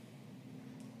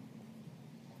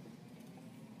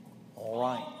All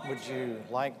right. Would you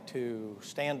like to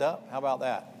stand up? How about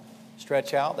that?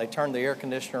 Stretch out. They turned the air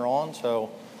conditioner on,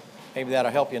 so maybe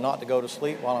that'll help you not to go to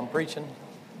sleep while I'm preaching.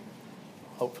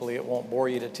 Hopefully it won't bore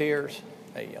you to tears.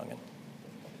 Hey, youngin'.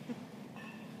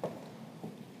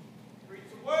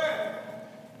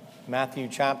 Matthew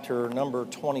chapter number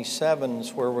 27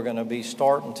 is where we're going to be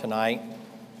starting tonight.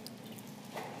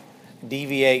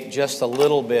 Deviate just a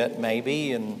little bit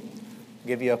maybe and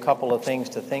give you a couple of things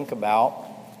to think about.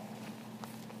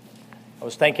 I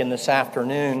was thinking this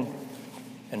afternoon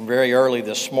and very early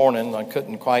this morning, I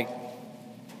couldn't quite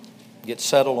get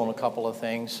settled on a couple of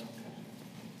things.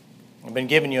 I've been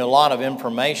giving you a lot of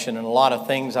information and a lot of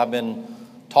things I've been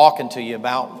talking to you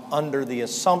about under the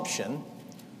assumption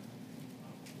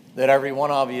that every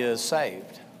one of you is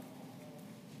saved.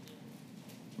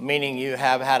 Meaning you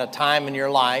have had a time in your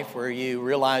life where you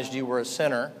realized you were a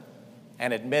sinner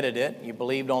and admitted it. You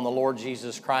believed on the Lord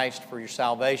Jesus Christ for your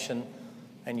salvation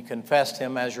and you confessed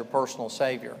Him as your personal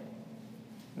Savior.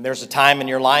 And there's a time in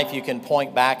your life you can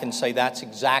point back and say, that's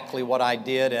exactly what I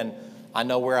did and I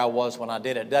know where I was when I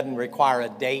did it. It doesn't require a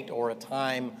date or a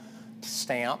time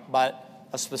stamp, but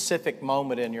a specific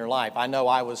moment in your life. I know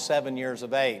I was 7 years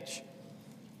of age.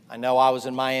 I know I was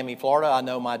in Miami, Florida. I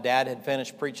know my dad had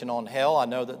finished preaching on hell. I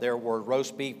know that there were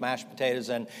roast beef, mashed potatoes,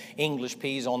 and English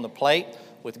peas on the plate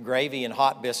with gravy and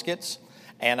hot biscuits.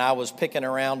 And I was picking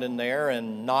around in there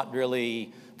and not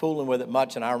really fooling with it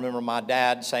much. And I remember my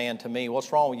dad saying to me,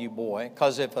 "What's wrong with you, boy?"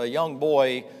 Because if a young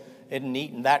boy isn't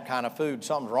eating that kind of food,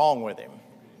 something's wrong with him.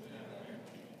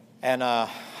 And I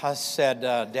said,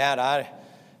 "Dad," I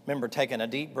remember taking a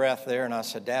deep breath there, and I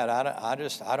said, "Dad,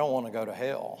 I don't want to go to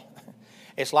hell."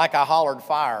 It's like I hollered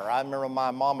fire. I remember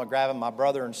my mama grabbing my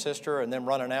brother and sister and then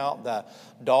running out, the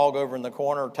dog over in the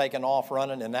corner taking off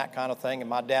running and that kind of thing. And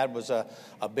my dad was a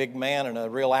big man and a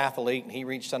real athlete, and he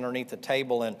reached underneath the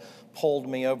table and pulled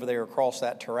me over there across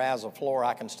that terrazzo floor.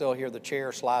 I can still hear the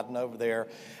chair sliding over there.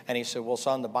 And he said, "Well,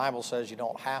 son, the Bible says you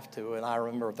don't have to." And I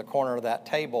remember at the corner of that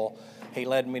table, he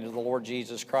led me to the Lord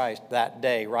Jesus Christ that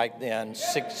day, right then,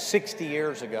 60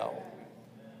 years ago.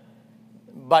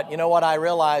 But you know what I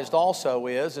realized also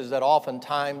is that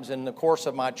oftentimes in the course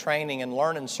of my training and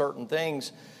learning certain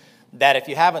things, that if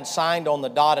you haven't signed on the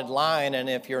dotted line and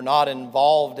if you're not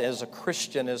involved as a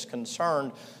Christian is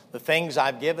concerned, the things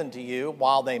I've given to you,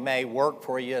 while they may work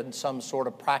for you in some sort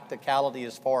of practicality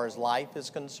as far as life is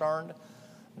concerned,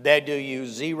 they do you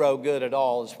zero good at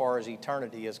all as far as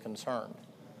eternity is concerned.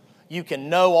 You can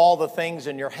know all the things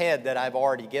in your head that I've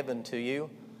already given to you,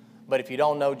 but if you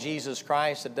don't know Jesus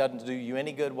Christ, it doesn't do you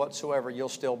any good whatsoever. You'll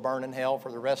still burn in hell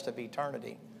for the rest of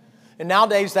eternity. And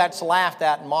nowadays that's laughed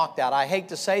at and mocked at. I hate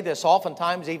to say this,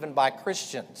 oftentimes even by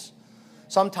Christians.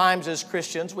 Sometimes as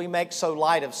Christians we make so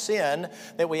light of sin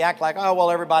that we act like, oh, well,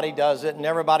 everybody does it and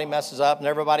everybody messes up and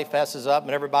everybody fesses up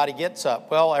and everybody gets up.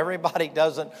 Well, everybody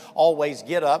doesn't always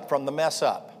get up from the mess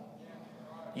up.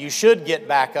 You should get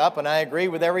back up, and I agree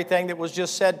with everything that was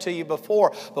just said to you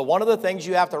before. But one of the things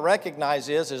you have to recognize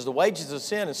is the wages of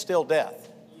sin is still death.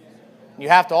 You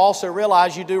have to also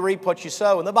realize you do reap what you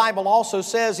sow. And the Bible also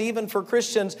says, even for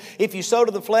Christians, if you sow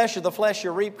to the flesh, of the flesh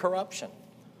you reap corruption.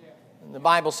 And the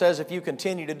Bible says if you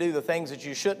continue to do the things that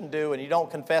you shouldn't do and you don't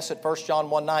confess it, 1 John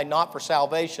 1:9, not for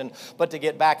salvation, but to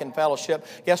get back in fellowship,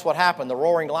 guess what happened? The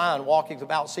roaring lion walking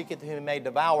about seeketh whom he may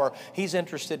devour. He's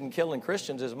interested in killing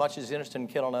Christians as much as he's interested in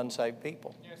killing unsaved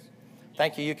people. Yes.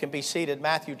 Thank you. You can be seated.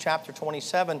 Matthew chapter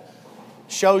 27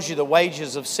 shows you the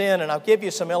wages of sin. And I'll give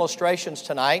you some illustrations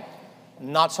tonight.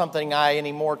 Not something I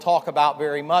anymore talk about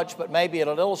very much, but maybe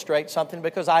it'll illustrate something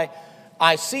because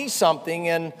I see something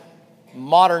in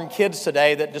modern kids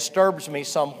today that disturbs me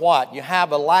somewhat. You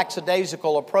have a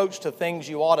lackadaisical approach to things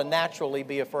you ought to naturally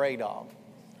be afraid of.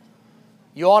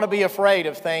 You ought to be afraid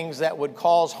of things that would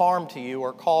cause harm to you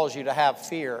or cause you to have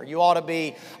fear. You ought to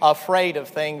be afraid of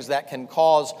things that can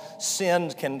cause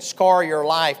sins, can scar your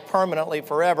life permanently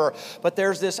forever. But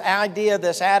there's this idea,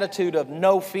 this attitude of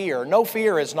no fear. No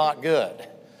fear is not good.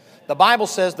 The Bible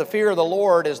says the fear of the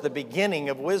Lord is the beginning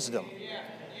of wisdom.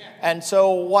 And so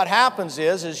what happens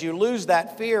is you lose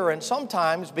that fear, and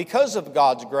sometimes because of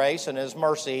God's grace and His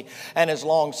mercy and His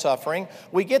long suffering,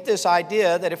 we get this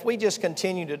idea that if we just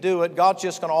continue to do it, God's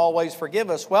just going to always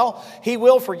forgive us. Well, He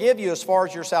will forgive you as far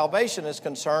as your salvation is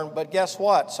concerned, but guess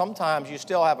what? Sometimes you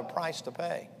still have a price to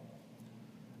pay.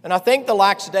 And I think the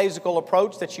lackadaisical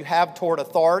approach that you have toward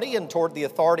authority and toward the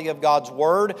authority of God's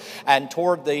Word and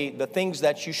toward the things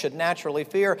that you should naturally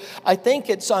fear, I think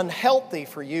it's unhealthy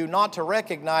for you not to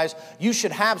recognize you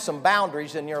should have some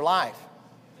boundaries in your life.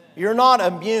 You're not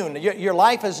immune. Your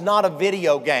life is not a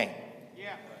video game.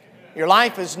 Your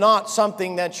life is not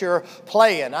something that you're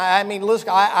playing. I mean, listen,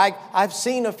 I've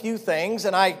seen a few things,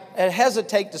 and I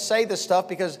hesitate to say this stuff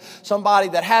because somebody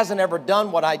that hasn't ever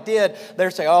done what I did,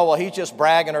 they're saying, oh, well, he's just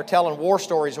bragging or telling war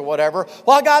stories or whatever.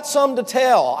 Well, I got some to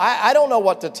tell. I don't know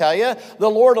what to tell you. The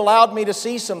Lord allowed me to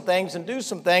see some things and do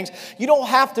some things. You don't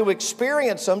have to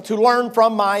experience them to learn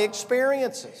from my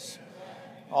experiences.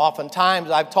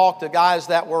 Oftentimes, I've talked to guys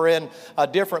that were in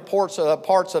different parts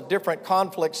of different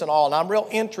conflicts and all, and I'm real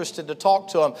interested to talk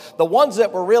to them. The ones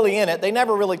that were really in it, they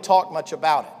never really talk much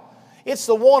about it. It's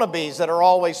the wannabes that are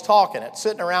always talking it,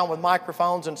 sitting around with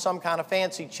microphones and some kind of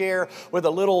fancy chair with a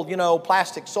little,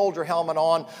 plastic soldier helmet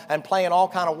on and playing all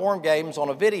kind of war games on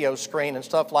a video screen and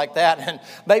stuff like that. And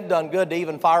they've done good to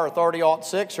even fire a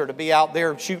 30-06 or to be out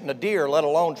there shooting a deer, let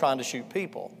alone trying to shoot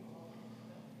people.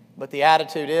 But the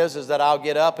attitude is that I'll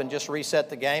get up and just reset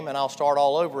the game and I'll start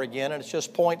all over again. And it's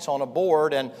just points on a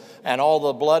board and all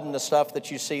the blood and the stuff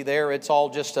that you see there, it's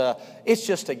just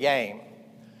a game.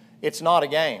 It's not a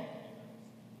game.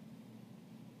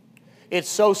 It's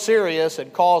so serious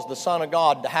it caused the Son of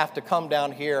God to have to come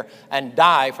down here and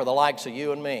die for the likes of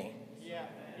you and me.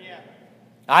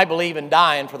 I believe in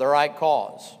dying for the right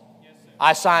cause.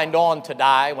 I signed on to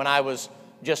die when I was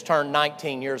just turned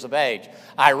 19 years of age.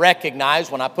 I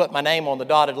recognized when I put my name on the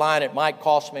dotted line, it might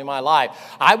cost me my life.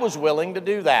 I was willing to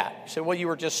do that. You say, well, you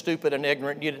were just stupid and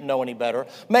ignorant. You didn't know any better.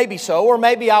 Maybe so, or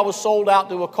maybe I was sold out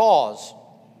to a cause.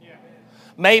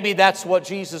 Maybe that's what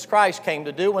Jesus Christ came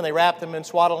to do when they wrapped him in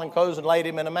swaddling clothes and laid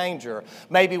him in a manger.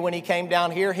 Maybe when he came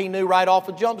down here, he knew right off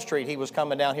of Jump Street he was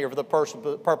coming down here for the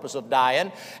purpose of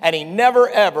dying. And he never,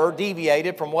 ever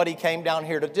deviated from what he came down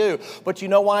here to do. But you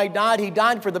know why he died? He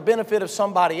died for the benefit of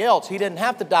somebody else. He didn't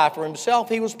have to die for himself.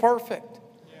 He was perfect.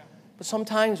 But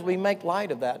sometimes we make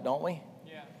light of that, don't we?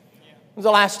 When was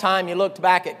the last time you looked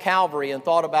back at Calvary and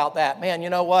thought about that? Man, you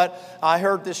know what? I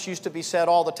heard this used to be said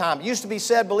all the time. It used to be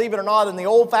said, believe it or not, in the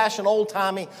old-fashioned,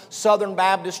 old-timey Southern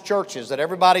Baptist churches that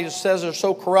everybody says are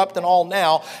so corrupt and all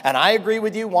now. And I agree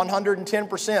with you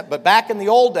 110%. But back in the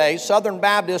old days, Southern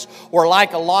Baptists were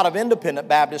like a lot of independent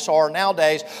Baptists are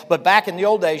nowadays. But back in the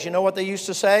old days, you know what they used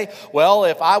to say? Well,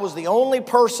 if I was the only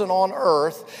person on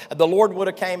earth, the Lord would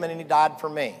have came and he died for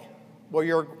me. Well,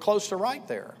 you're close to right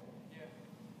there.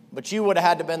 But you would have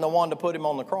had to have been the one to put him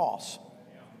on the cross.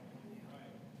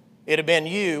 It'd have been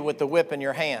you with the whip in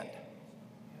your hand.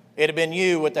 It'd have been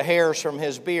you with the hairs from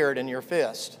his beard in your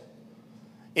fist.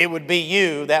 It would be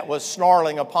you that was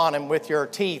snarling upon him with your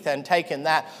teeth and taking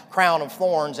that crown of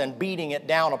thorns and beating it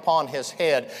down upon his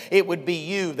head. It would be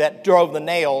you that drove the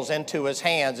nails into his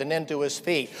hands and into his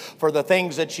feet for the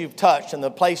things that you've touched and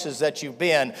the places that you've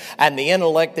been and the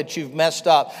intellect that you've messed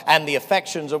up and the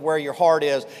affections of where your heart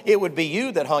is. It would be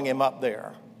you that hung him up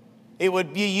there. It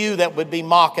would be you that would be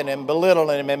mocking him,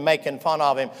 belittling him, and making fun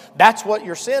of him. That's what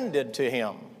your sin did to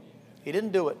him. He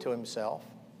didn't do it to himself.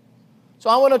 So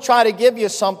I want to try to give you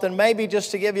something, maybe just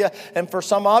to give you, and for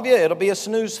some of you, it'll be a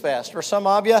snooze fest. For some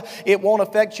of you, it won't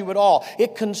affect you at all.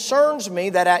 It concerns me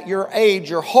that at your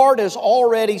age, your heart is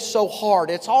already so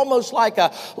hard. It's almost like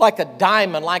a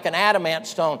diamond, like an adamant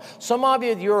stone. Some of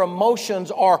you, your emotions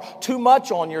are too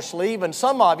much on your sleeve, and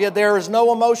some of you, there is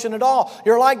no emotion at all.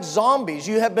 You're like zombies.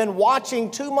 You have been watching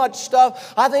too much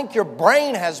stuff. I think your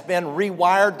brain has been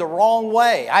rewired the wrong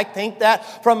way. I think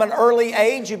that from an early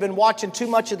age, you've been watching too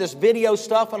much of this video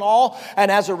stuff and all,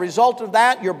 and as a result of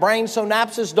that, your brain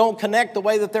synapses don't connect the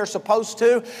way that they're supposed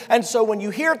to, and so when you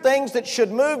hear things that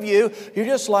should move you, you're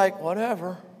just like,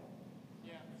 whatever.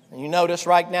 And you notice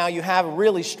right now you have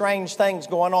really strange things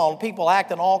going on. People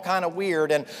acting all kind of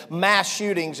weird and mass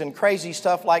shootings and crazy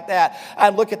stuff like that. I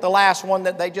look at the last one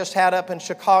that they just had up in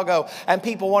Chicago, and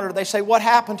people wonder, they say, what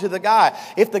happened to the guy?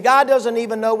 If the guy doesn't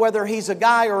even know whether he's a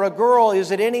guy or a girl,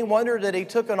 is it any wonder that he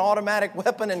took an automatic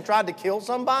weapon and tried to kill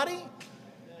somebody?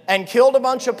 And killed a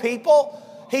bunch of people?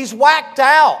 He's whacked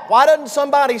out. Why doesn't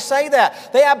somebody say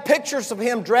that? They have pictures of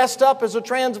him dressed up as a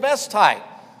transvestite.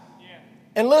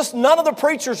 And listen, none of the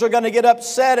preachers are going to get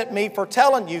upset at me for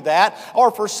telling you that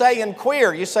or for saying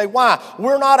queer. You say, why?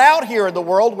 We're not out here in the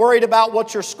world worried about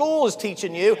what your school is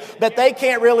teaching you, but they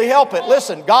can't really help it.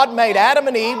 Listen, God made Adam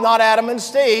and Eve, not Adam and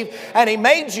Steve, and He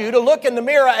made you to look in the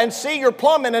mirror and see your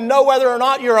plumbing and know whether or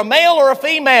not you're a male or a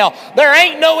female. There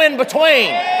ain't no in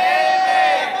between.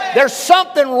 There's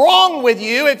something wrong with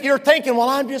you if you're thinking, well,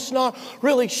 I'm just not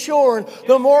really sure. And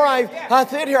the more I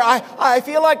sit here, I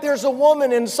feel like there's a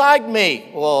woman inside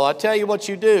me. Well, I tell you what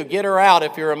you do. Get her out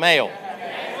if you're a male.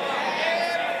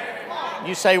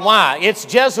 You say, why? It's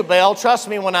Jezebel, trust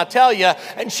me when I tell you,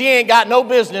 and she ain't got no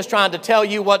business trying to tell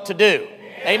you what to do.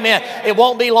 Amen. It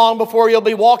won't be long before you'll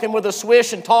be walking with a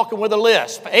swish and talking with a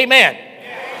lisp. Amen.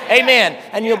 Amen.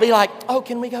 And you'll be like, oh,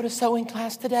 can we go to sewing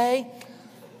class today?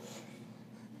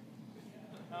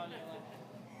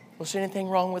 Was there anything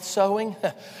wrong with sewing?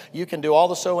 You can do all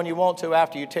the sewing you want to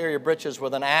after you tear your britches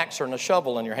with an axe or a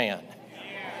shovel in your hand.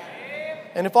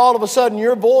 And if all of a sudden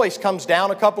your voice comes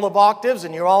down a couple of octaves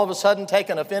and you're all of a sudden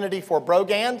taking affinity for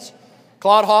brogans,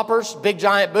 clodhoppers, big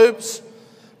giant boobs,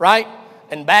 right?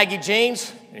 And baggy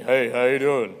jeans. Hey, how you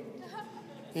doing?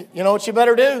 You know what you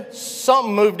better do?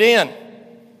 Something moved in.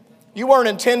 You weren't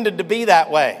intended to be that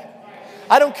way.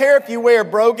 I don't care if you wear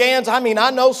brogans. I mean, I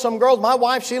know some girls. My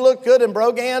wife, she looked good in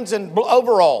brogans and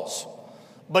overalls.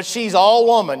 But she's all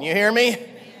woman. You hear me?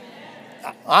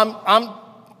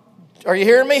 Are you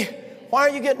hearing me? Why are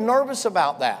you getting nervous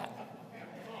about that?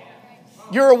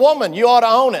 You're a woman. You ought to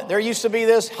own it. There used to be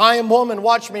this, I am woman,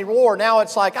 watch me roar. Now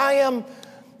it's like, I am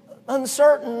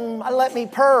uncertain, let me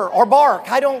purr or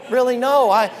bark. I don't really know.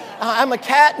 I'm a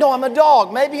cat. No, I'm a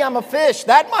dog. Maybe I'm a fish.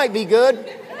 That might be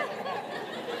good.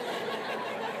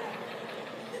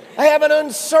 I have an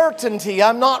uncertainty.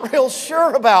 I'm not real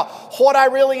sure about what I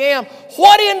really am.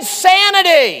 What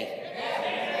insanity!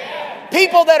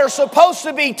 People that are supposed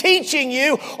to be teaching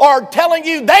you are telling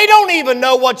you they don't even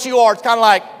know what you are. It's kind of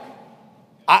like,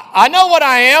 I know what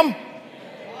I am.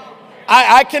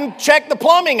 I can check the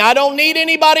plumbing. I don't need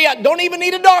anybody. I don't even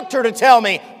need a doctor to tell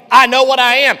me I know what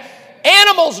I am.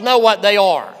 Animals know what they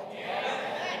are.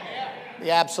 The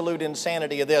absolute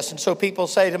insanity of this. And so people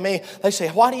say to me, they say,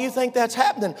 why do you think that's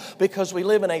happening? Because we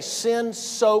live in a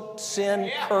sin-soaked,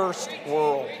 sin-cursed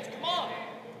world.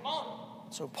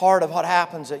 So part of what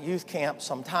happens at youth camp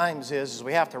sometimes is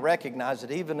we have to recognize that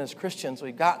even as Christians,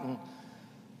 we've gotten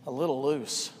a little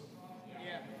loose.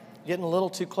 Getting a little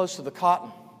too close to the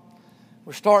cotton.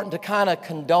 We're starting to kind of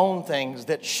condone things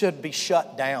that should be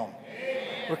shut down.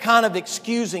 We're kind of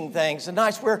excusing things. And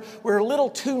we're a little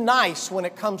too nice when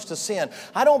it comes to sin.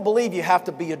 I don't believe you have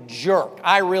to be a jerk.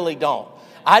 I really don't.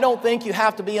 I don't think you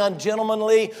have to be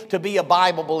ungentlemanly to be a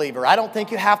Bible believer. I don't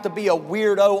think you have to be a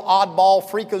weirdo, oddball,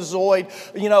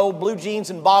 freakazoid, blue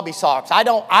jeans and bobby socks. I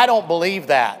don't believe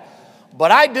that. But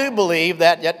I do believe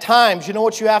that at times, you know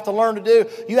what you have to learn to do?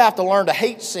 You have to learn to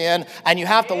hate sin, and you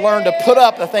have to learn to put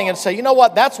up the thing and say, you know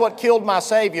what, that's what killed my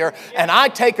Savior, and I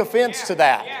take offense to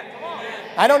that.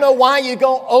 I don't know why you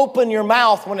don't open your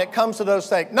mouth when it comes to those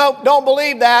things. Nope, don't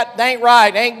believe that. They ain't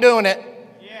right. Ain't doing it.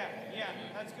 Yeah,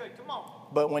 that's good. Come on.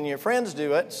 But when your friends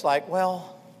do it, it's like,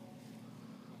 well,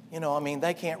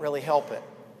 they can't really help it.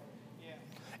 Yeah.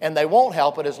 And they won't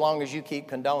help it as long as you keep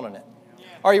condoning it.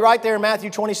 Are you right there in Matthew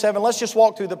 27? Let's just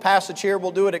walk through the passage here.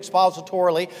 We'll do it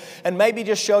expositorily and maybe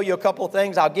just show you a couple of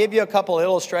things. I'll give you a couple of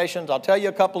illustrations. I'll tell you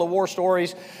a couple of war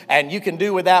stories, and you can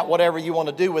do with that whatever you want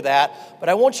to do with that. But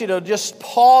I want you to just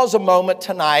pause a moment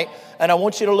tonight, and I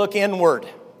want you to look inward.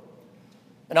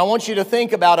 And I want you to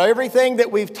think about everything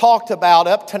that we've talked about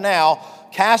up to now.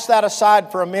 Cast that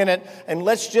aside for a minute, and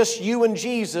let's just, you and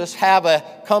Jesus, have a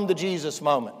come to Jesus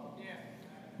moment.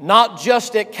 Not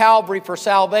just at Calvary for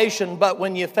salvation, but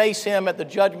when you face Him at the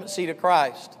judgment seat of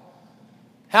Christ.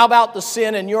 How about the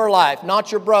sin in your life?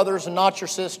 Not your brothers and not your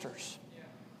sisters.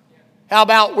 How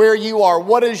about where you are?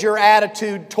 What is your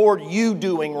attitude toward you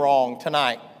doing wrong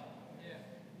tonight?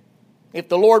 If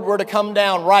the Lord were to come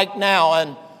down right now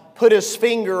and put His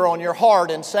finger on your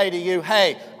heart and say to you,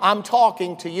 hey, I'm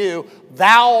talking to you,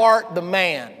 thou art the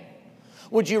man.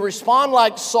 Would you respond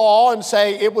like Saul and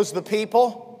say, it was the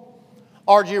people?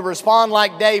 Or do you respond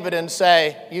like David and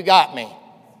say, you got me?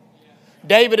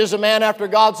 David is a man after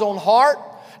God's own heart,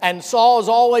 and Saul is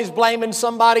always blaming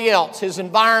somebody else, his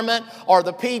environment, or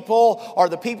the people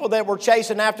that were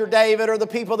chasing after David, or the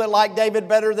people that liked David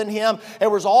better than him. There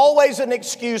was always an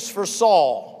excuse for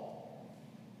Saul.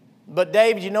 But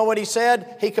David, you know what he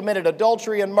said? He committed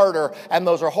adultery and murder, and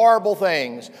those are horrible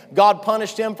things. God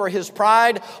punished him for his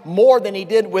pride more than He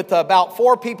did with about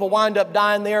 4 people wind up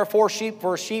dying there, 4 sheep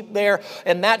for a sheep there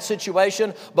in that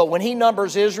situation. But when He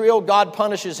numbers Israel, God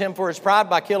punishes him for his pride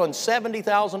by killing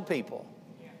 70,000 people.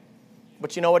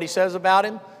 But you know what He says about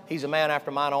him? He's a man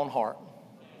after mine own heart.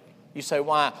 You say,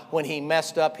 why? When he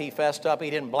messed up, he fessed up. He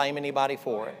didn't blame anybody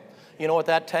for it. You know what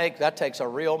that takes? That takes a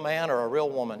real man or a real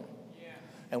woman.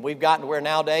 And we've gotten to where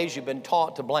nowadays you've been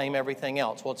taught to blame everything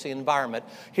else. Well, it's the environment.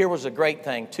 Here was a great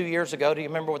thing. 2 years ago, do you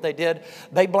remember what they did?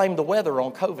 They blamed the weather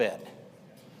on COVID.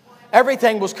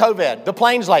 Everything was COVID. The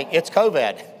plane's like, it's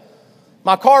COVID.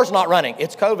 My car's not running.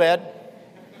 It's COVID.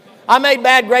 I made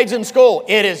bad grades in school.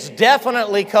 It is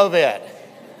definitely COVID.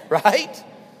 Right?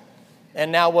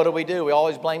 And now what do? We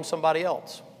always blame somebody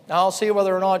else. Now, I'll see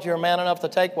whether or not you're man enough to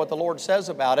take what the Lord says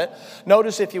about it.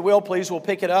 Notice, if you will, please, we'll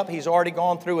pick it up. He's already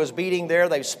gone through his beating there.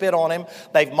 They've spit on him.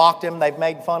 They've mocked him. They've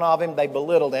made fun of him. They've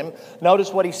belittled him.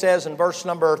 Notice what he says in verse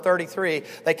number 33.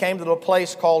 They came to a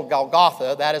place called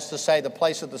Golgotha, that is to say, the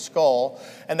place of the skull.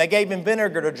 And they gave him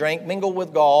vinegar to drink, mingled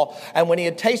with gall. And when he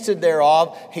had tasted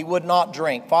thereof, he would not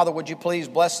drink. Father, would you please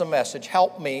bless the message?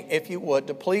 Help me, if you would,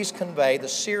 to please convey the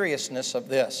seriousness of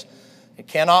this. It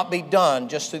cannot be done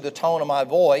just through the tone of my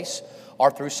voice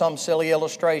or through some silly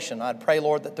illustration. I'd pray,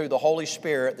 Lord, that through the Holy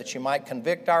Spirit that you might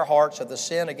convict our hearts of the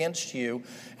sin against you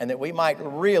and that we might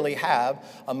really have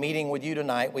a meeting with you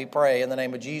tonight, we pray in the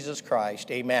name of Jesus Christ.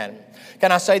 Amen.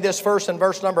 Can I say this first in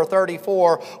verse number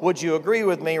 34? Would you agree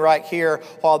with me right here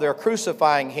while they're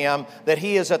crucifying him that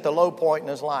he is at the low point in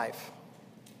his life?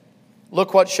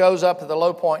 Look what shows up at the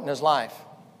low point in his life.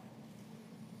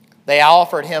 They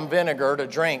offered him vinegar to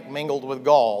drink mingled with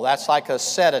gall. That's like a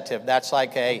sedative. That's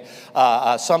like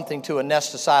something to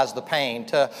anesthetize the pain,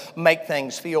 to make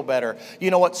things feel better.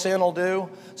 You know what sin will do?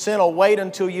 Sin will wait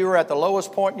until you're at the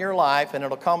lowest point in your life, and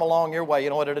it'll come along your way. You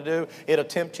know what it'll do? It'll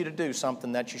tempt you to do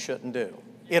something that you shouldn't do.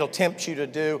 It'll tempt you to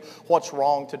do what's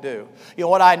wrong to do. You know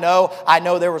what I know? I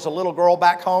know there was a little girl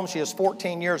back home. She was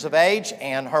 14 years of age,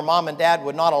 and her mom and dad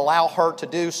would not allow her to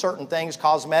do certain things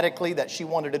cosmetically that she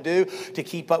wanted to do to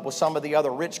keep up with some of the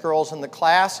other rich girls in the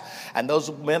class. And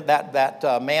those meant that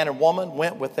man and woman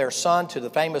went with their son to the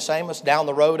famous Amos down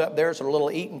the road up there. It's a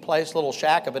little eating place, little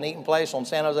shack of an eating place on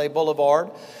San Jose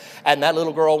Boulevard. And that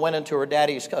little girl went into her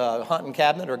daddy's hunting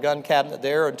cabinet or gun cabinet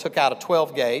there and took out a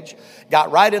 12 gauge,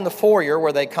 got right in the foyer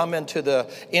where they come into the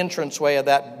entranceway of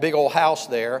that big old house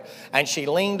there, and she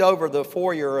leaned over the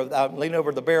leaned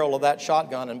over the barrel of that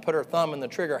shotgun and put her thumb in the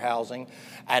trigger housing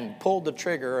and pulled the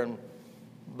trigger and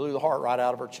blew the heart right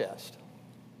out of her chest.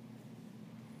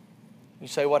 You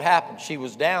say, what happened? She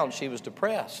was down. She was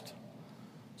depressed.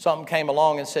 Something came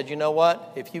along and said, you know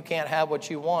what? If you can't have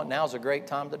what you want, now's a great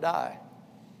time to die.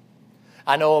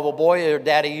 I know of a boy, her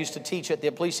daddy used to teach at the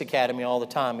police academy all the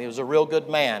time. He was a real good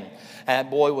man. And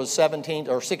that boy was 17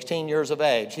 or 16 years of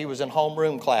age. He was in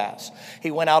homeroom class.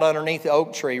 He went out underneath the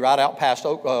oak tree right out past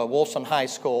Wolfson High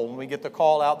School. When we get the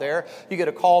call out there, you get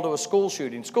a call to a school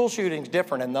shooting. School shooting's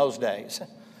different in those days.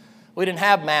 We didn't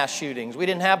have mass shootings. We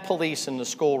didn't have police in the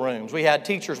schoolrooms. We had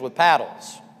teachers with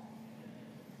paddles.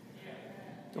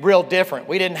 Real different.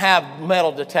 We didn't have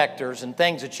metal detectors and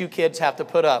things that you kids have to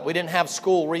put up. We didn't have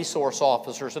school resource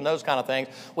officers and those kind of things.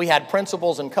 We had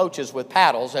principals and coaches with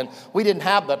paddles, and we didn't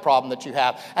have that problem that you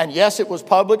have. And yes, it was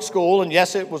public school, and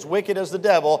yes, it was wicked as the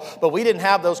devil, but we didn't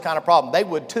have those kind of problems. They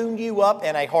would tune you up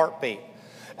in a heartbeat.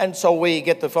 And so we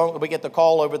get the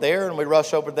call over there, and we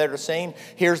rush over there to the scene.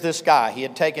 Here's this guy. He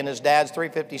had taken his dad's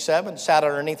 357, sat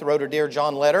underneath the rotor deer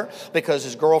John Letter because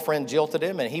his girlfriend jilted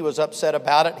him, and he was upset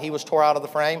about it. He was tore out of the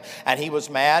frame, and he was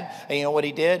mad. And you know what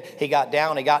he did? He got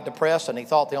down, he got depressed, and he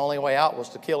thought the only way out was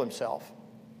to kill himself.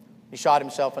 He shot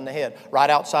himself in the head right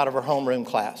outside of her homeroom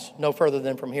class, no further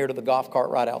than from here to the golf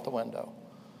cart right out the window.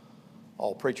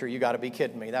 Oh, preacher, you got to be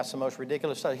kidding me. That's the most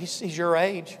ridiculous stuff. He's your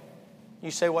age. You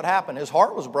say, what happened? His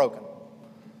heart was broken.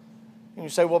 And you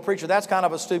say, well, preacher, that's kind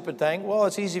of a stupid thing. Well,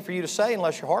 it's easy for you to say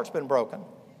unless your heart's been broken.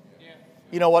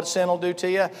 You know what sin will do to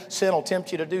you? Sin will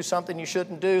tempt you to do something you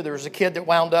shouldn't do. There was a kid that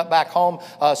wound up back home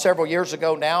several years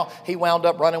ago now. He wound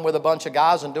up running with a bunch of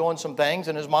guys and doing some things,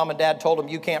 and his mom and dad told him,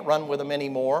 you can't run with them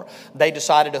anymore. They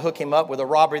decided to hook him up with a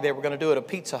robbery they were going to do at a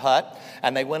Pizza Hut,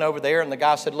 and they went over there, and the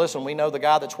guy said, listen, we know the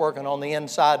guy that's working on the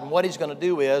inside, and what he's going to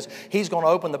do is he's going to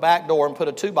open the back door and put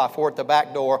a 2x4 at the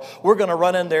back door. We're going to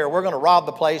run in there. We're going to rob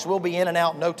the place. We'll be in and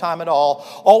out in no time at all.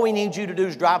 All we need you to do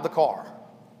is drive the car.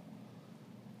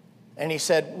 And he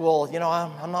said, well, you know,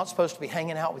 I'm not supposed to be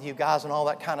hanging out with you guys and all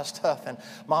that kind of stuff. And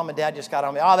mom and dad just got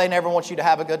on me. Oh, they never want you to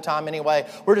have a good time anyway.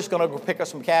 We're just going to go pick up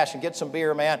some cash and get some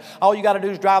beer, man. All you got to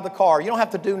do is drive the car. You don't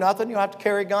have to do nothing. You don't have to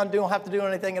carry a gun. You don't have to do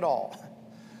anything at all.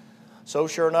 So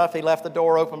sure enough, he left the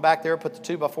door open back there, put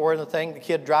the 2x4 in the thing. The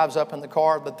kid drives up in the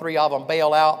car. The three of them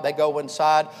bail out. They go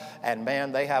inside. And,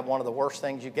 man, they have one of the worst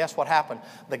things. You guess what happened?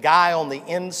 The guy on the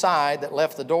inside that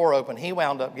left the door open, he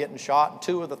wound up getting shot. And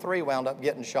 2 of the 3 wound up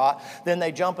getting shot. Then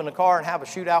they jump in the car and have a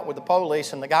shootout with the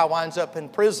police, and the guy winds up in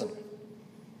prison.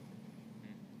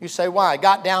 You say, why?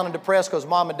 Got down and depressed because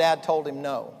mom and dad told him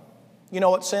no. You know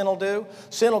what sin will do?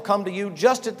 Sin will come to you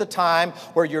just at the time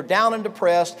where you're down and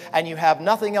depressed and you have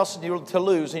nothing else to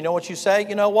lose. And you know what you say?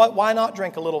 You know what? Why not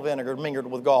drink a little vinegar mingled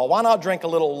with gall? Why not drink a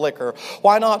little liquor?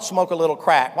 Why not smoke a little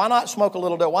crack? Why not smoke a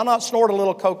little dope? Why not snort a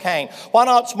little cocaine? Why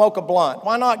not smoke a blunt?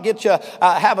 Why not get you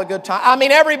have a good time? I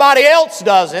mean, everybody else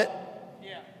does it.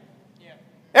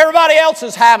 Everybody else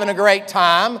is having a great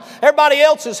time. Everybody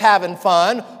else is having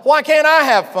fun. Why can't I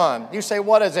have fun? You say,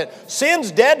 what is it?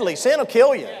 Sin's deadly. Sin will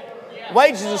kill you.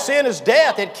 Wages of sin is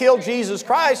death. It killed Jesus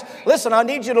Christ. Listen, I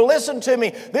need you to listen to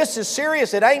me. This is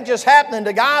serious. It ain't just happening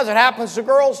to guys. It happens to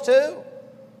girls too.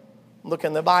 Look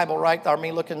in the Bible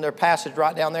look in their passage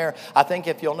right down there. I think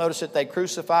if you'll notice it, they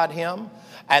crucified him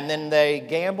and then they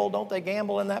gambled. Don't they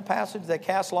gamble in that passage? They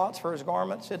cast lots for his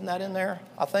garments. Isn't that in there?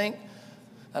 I think.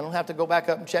 I don't have to go back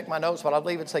up and check my notes, but I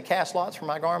believe it's they cast lots for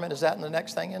my garment. Is that in the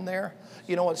next thing in there?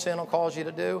 You know what sin will cause you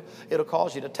to do? It'll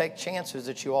cause you to take chances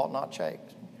that you ought not take.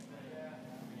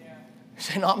 You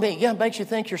say, not me. Yeah, it makes you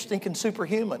think you're stinking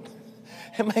superhuman.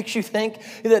 It makes you think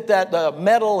that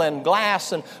metal and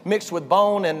glass and mixed with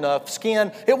bone and skin,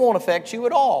 it won't affect you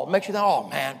at all. It makes you think, oh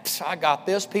man, I got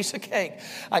this piece of cake.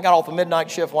 I got off a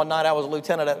midnight shift one night. I was a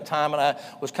lieutenant at the time, and I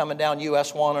was coming down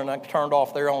US 1, and I turned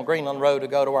off there on Greenland Road to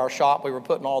go to our shop. We were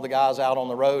putting all the guys out on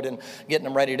the road and getting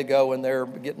them ready to go, and they're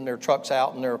getting their trucks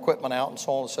out and their equipment out and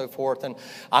so on and so forth. And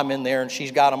I'm in there, and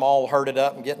she's got them all herded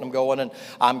up and getting them going, and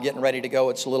I'm getting ready to go.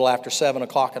 It's a little after 7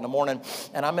 o'clock in the morning,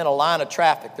 and I'm in a line of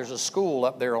traffic. There's a school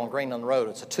up there on Greenland Road.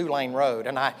 It's a 2-lane road.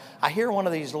 And I hear one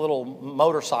of these little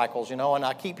motorcycles, and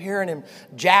I keep hearing him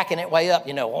jacking it way up,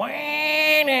 whinny,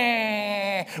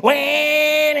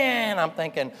 whinny. And I'm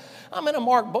thinking, I'm in a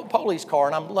marked police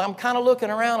car, and I'm kind of looking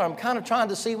around, and I'm kind of trying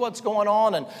to see what's going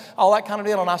on and all that kind of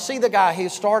deal. And I see the guy, he'll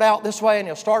start out this way, and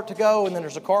he'll start to go, and then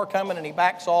there's a car coming, and he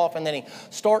backs off, and then he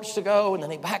starts to go, and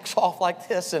then he backs off like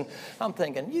this. And I'm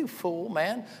thinking, you fool,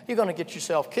 man, you're going to get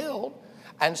yourself killed.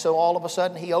 And so all of a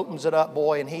sudden he opens it up,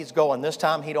 boy, and he's going. This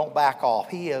time he don't back off.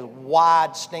 He is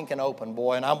wide stinking open,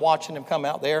 boy. And I'm watching him come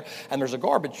out there, and there's a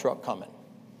garbage truck coming.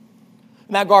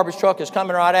 And that garbage truck is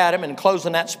coming right at him and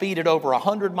closing that speed at over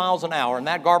 100 miles an hour. And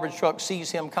that garbage truck sees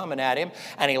him coming at him,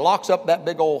 and he locks up that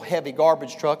big old heavy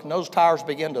garbage truck, and those tires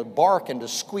begin to bark and to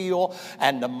squeal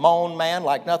and to moan, man,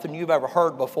 like nothing you've ever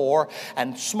heard before.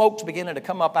 And smoke's beginning to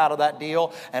come up out of that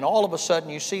deal, and all of a sudden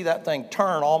you see that thing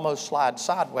turn, almost slide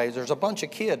sideways. There's a bunch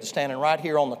of kids standing right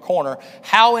here on the corner.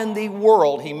 How in the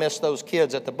world he missed those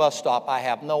kids at the bus stop, I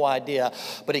have no idea.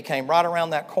 But he came right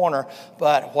around that corner.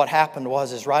 But what happened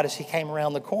was right as he came around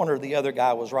the corner, the other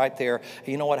guy was right there.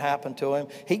 You know what happened to him?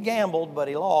 He gambled, but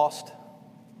he lost.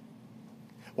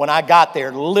 When I got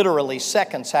there, literally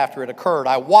seconds after it occurred,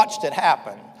 I watched it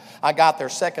happen. I got there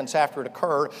seconds after it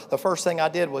occurred. The first thing I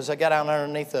did was I got down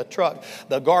underneath the truck.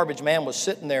 The garbage man was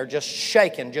sitting there just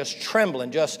shaking, just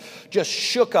trembling, just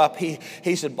shook up. He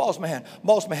said, boss man,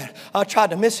 I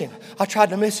tried to miss him.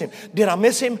 Did I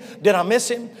miss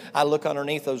him? I look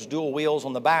underneath those dual wheels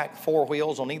on the back, 4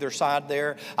 wheels on either side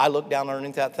there. I look down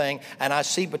underneath that thing, and I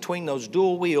see between those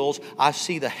dual wheels, I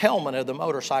see the helmet of the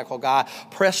motorcycle guy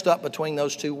pressed up between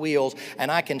those 2 wheels,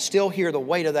 and I can still hear the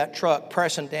weight of that truck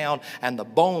pressing down, and the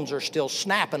bones are still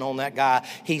snapping on that guy.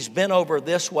 He's bent over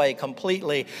this way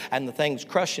completely, and the thing's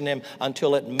crushing him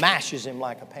until it mashes him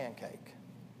like a pancake.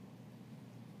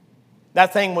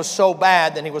 That thing was so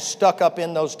bad that he was stuck up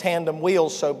in those tandem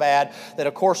wheels so bad that,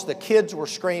 of course, the kids were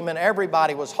screaming.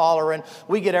 Everybody was hollering.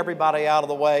 We get everybody out of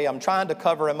the way. I'm trying to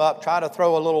cover him up, try to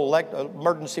throw a little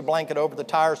emergency blanket over the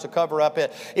tires to cover up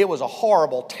it. It was a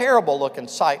horrible, terrible looking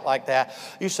sight like that.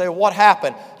 You say, what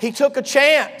happened? He took a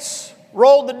chance,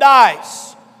 rolled the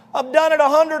dice. I've done it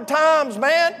 100 times,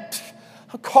 man.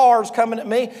 A car's coming at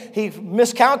me. He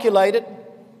miscalculated.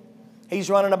 He's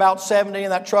running about 70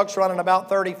 and that truck's running about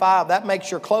 35. That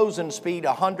makes your closing speed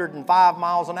 105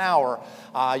 miles an hour.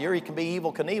 You can be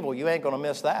Evel Knievel. You ain't going to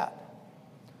miss that.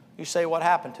 You say, what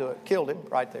happened to it? Killed him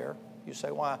right there. You say,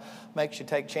 why? Makes you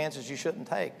take chances you shouldn't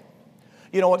take.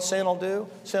 You know what sin will do?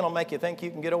 Sin will make you think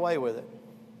you can get away with it.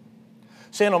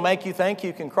 Sin will make you think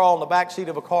you can crawl in the back seat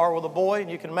of a car with a boy and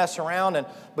you can mess around,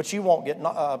 but you won't get, you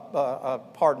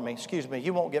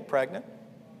won't get pregnant.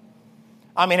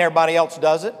 I mean, everybody else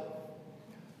does it.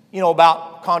 You know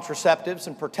about contraceptives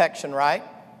and protection, right?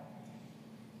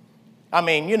 I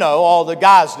mean, all the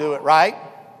guys do it, right?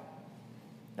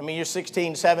 I mean, you're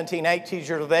 16, 17, 18 years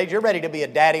of age. You're ready to be a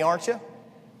daddy, aren't you?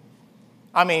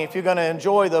 I mean, if you're going to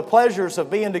enjoy the pleasures of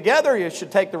being together, you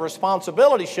should take the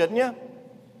responsibility, shouldn't you?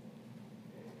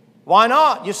 Why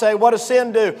not? You say, what does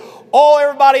sin do? Oh,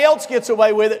 everybody else gets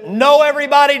away with it. No,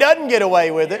 everybody doesn't get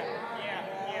away with it.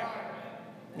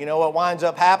 You know what winds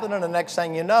up happening? The next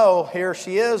thing you know, here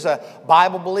she is, a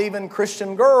Bible-believing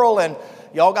Christian girl, and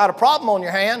y'all got a problem on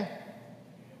your hand.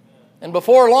 And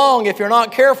before long, if you're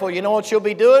not careful, you know what you'll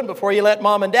be doing? Before you let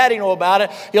mom and daddy know about it,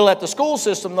 you'll let the school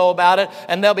system know about it,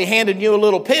 and they'll be handing you a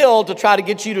little pill to try to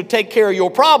get you to take care of your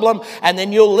problem, and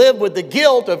then you'll live with the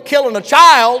guilt of killing a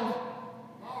child.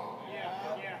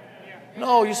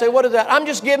 No, you say, what is that? I'm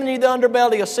just giving you the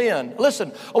underbelly of sin.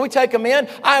 Listen, we take them in.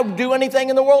 I would do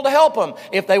anything in the world to help them.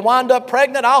 If they wind up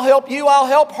pregnant, I'll help you, I'll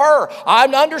help her. I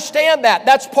understand that.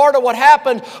 That's part of what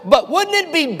happened. But wouldn't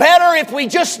it be better if we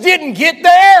just didn't get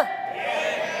there?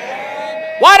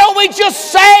 Why don't we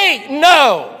just say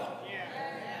no?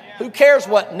 Who cares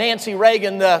what Nancy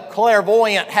Reagan, the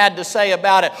clairvoyant, had to say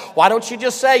about it? Why don't you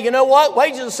just say, you know what?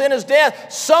 Wages of sin is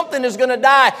death. Something is going to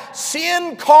die.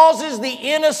 Sin causes the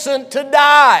innocent to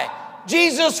die.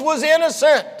 Jesus was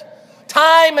innocent.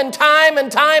 Time and time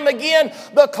and time again,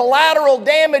 the collateral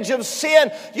damage of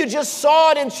sin. You just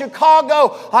saw it in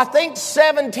Chicago. I think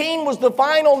 17 was the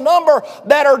final number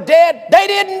that are dead. They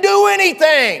didn't do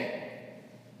anything.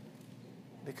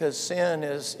 Because sin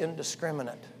is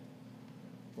indiscriminate.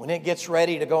 When it gets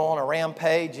ready to go on a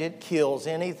rampage, it kills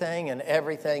anything and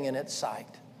everything in its sight.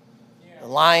 The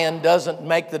lion doesn't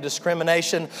make the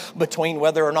discrimination between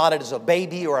whether or not it is a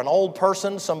baby or an old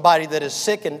person, somebody that is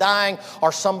sick and dying,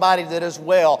 or somebody that is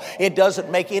well. It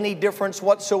doesn't make any difference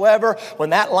whatsoever.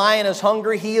 When that lion is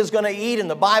hungry, he is going to eat.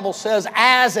 And the Bible says,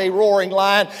 as a roaring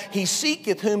lion, he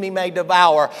seeketh whom he may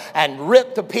devour, and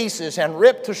rip to pieces and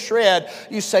rip to shred.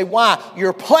 You say, why?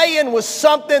 You're playing with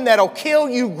something that'll kill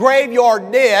you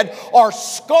graveyard dead or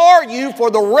scar you for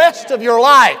the rest of your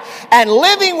life. And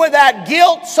living with that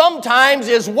guilt sometimes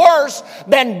is worse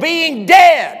than being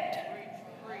dead.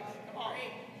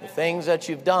 The things that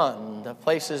you've done, the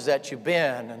places that you've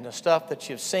been, and the stuff that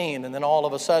you've seen, and then all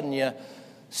of a sudden you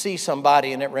see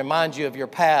somebody and it reminds you of your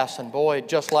past, and boy,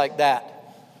 just like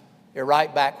that, you're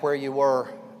right back where you were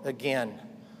again.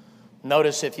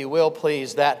 Notice, if you will,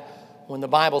 please, that when the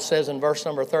Bible says in verse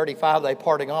number 35, they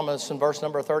parted garments, in verse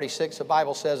number 36, the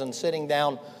Bible says, and sitting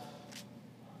down,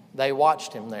 they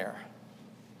watched him there.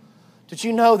 Did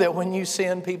you know that when you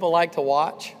sin, people like to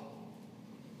watch?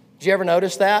 Did you ever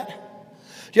notice that?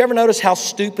 Did you ever notice how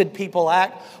stupid people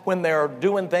act when they're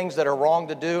doing things that are wrong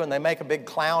to do and they make a big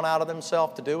clown out of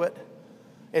themselves to do it?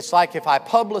 It's like if I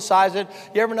publicize it.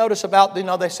 You ever notice about,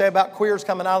 they say about queers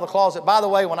coming out of the closet? By the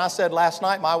way, when I said last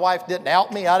night my wife didn't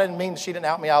out me, I didn't mean she didn't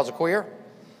out me I was a queer.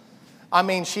 I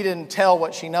mean she didn't tell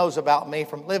what she knows about me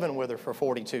from living with her for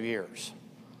 42 years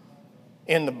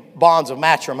in the bonds of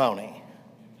matrimony.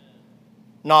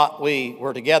 Not we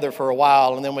were together for a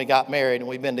while and then we got married and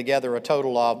we've been together a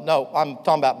total of, no, I'm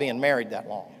talking about being married that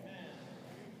long.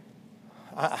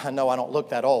 I know I don't look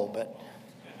that old,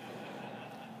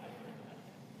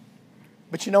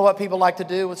 but you know what people like to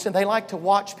do with sin? They like to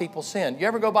watch people sin. You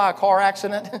ever go by a car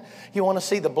accident? You want to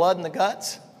see the blood and the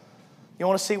guts? You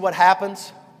want to see what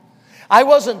happens? I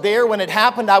wasn't there when it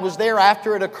happened. I was there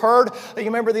after it occurred. You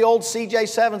remember the old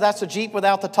CJ7s? That's a Jeep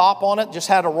without the top on it. Just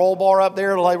had a roll bar up there.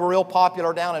 They were real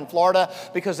popular down in Florida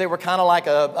because they were kind of like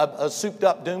a souped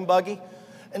up dune buggy.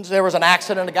 And there was an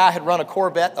accident. A guy had run a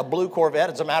Corvette, a blue Corvette,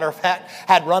 as a matter of fact,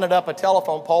 had run it up a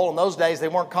telephone pole. In those days, they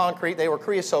weren't concrete. They were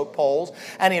creosote poles.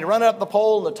 And he had run it up the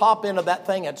pole, and the top end of that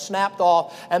thing had snapped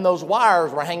off, and those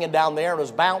wires were hanging down there, and it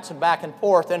was bouncing back and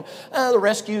forth. And the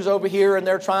rescue's over here, and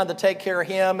they're trying to take care of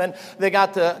him. And they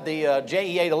got the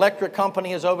JEA, the electric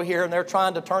company, is over here, and they're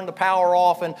trying to turn the power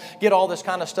off and get all this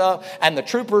kind of stuff. And the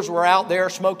troopers were out there,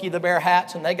 Smokey the Bear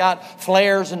hats, and they got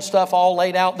flares and stuff all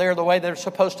laid out there the way they're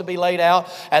supposed to be laid out.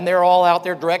 And they're all out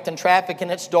there directing traffic,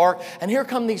 and it's dark. And here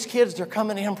come these kids. They're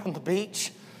coming in from the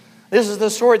beach. This is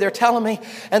the story they're telling me.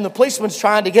 And the policeman's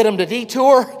trying to get them to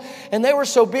detour. And they were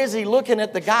so busy looking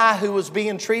at the guy who was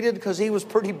being treated because he was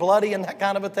pretty bloody and that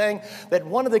kind of a thing, that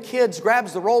one of the kids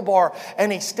grabs the roll bar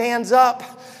and he stands up.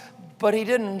 But he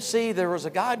didn't see there was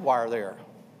a guide wire there.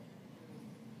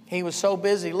 He was so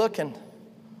busy looking.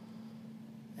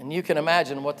 And you can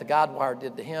imagine what the guide wire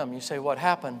did to him. You say, what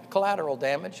happened? Collateral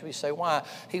damage. We say, why?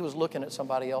 He was looking at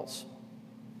somebody else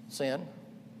sin.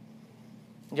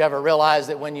 You ever realize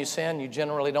that when you sin, you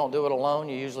generally don't do it alone?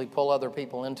 You usually pull other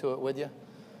people into it with you.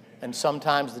 And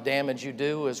sometimes the damage you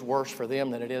do is worse for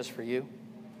them than it is for you.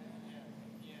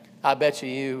 I bet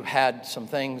you had some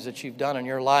things that you've done in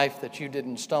your life that you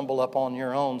didn't stumble up on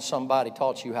your own. Somebody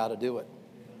taught you how to do it.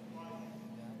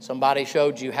 Somebody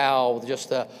showed you how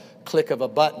just a click of a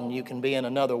button you can be in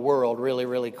another world really,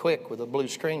 really quick with a blue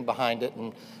screen behind it,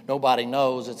 and nobody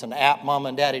knows. It's an app mom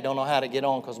and daddy don't know how to get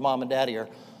on because mom and daddy are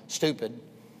stupid.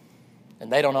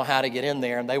 And they don't know how to get in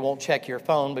there, and they won't check your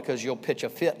phone because you'll pitch a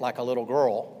fit like a little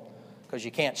girl because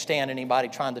you can't stand anybody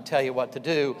trying to tell you what to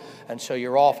do. And so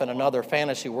you're off in another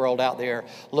fantasy world out there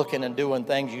looking and doing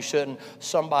things you shouldn't.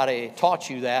 Somebody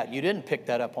taught you that. You didn't pick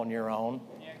that up on your own.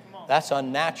 That's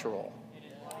unnatural.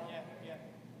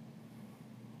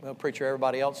 Well, preacher,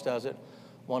 everybody else does it.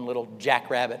 One little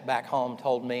jackrabbit back home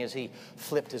told me as he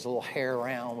flipped his little hair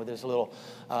around with his little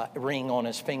ring on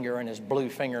his finger and his blue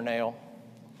fingernail.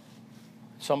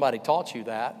 Somebody taught you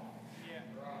that.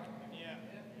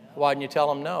 Why didn't you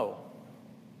tell him no?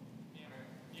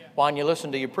 Why didn't you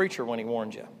listen to your preacher when he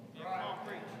warned you?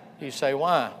 You say,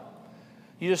 why?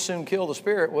 You just soon kill the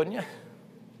spirit, wouldn't you?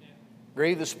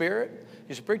 Grieve the spirit?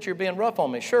 You say, preacher, you're being rough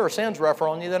on me. Sure, sin's rougher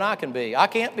on you than I can be. I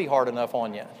can't be hard enough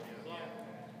on you.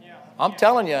 I'm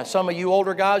telling you, some of you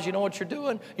older guys, you know what you're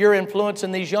doing? You're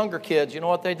influencing these younger kids. You know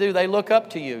what they do? They look up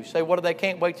to you. Say, what do they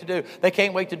can't wait to do? They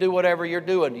can't wait to do whatever you're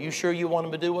doing. You sure you want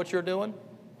them to do what you're doing?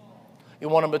 You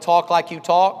want them to talk like you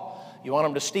talk? You want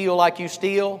them to steal like you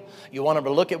steal? You want them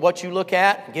to look at what you look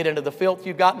at, get into the filth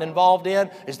you've gotten involved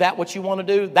in? Is that what you want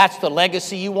to do? That's the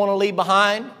legacy you want to leave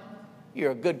behind?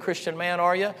 You're a good Christian man,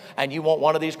 are you? And you want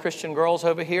one of these Christian girls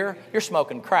over here? You're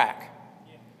smoking crack.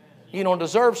 You don't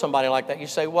deserve somebody like that. You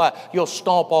say what? You'll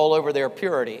stomp all over their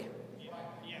purity.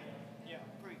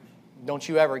 Don't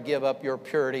you ever give up your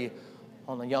purity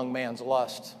on the young man's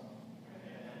lust.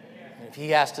 And if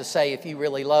he has to say, if you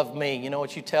really love me, you know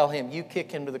what you tell him? You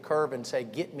kick him to the curb and say,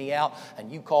 get me out.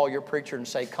 And you call your preacher and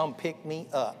say, come pick me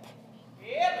up.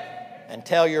 And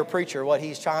tell your preacher what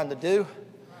he's trying to do.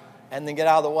 And then get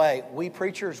out of the way. We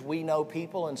preachers, we know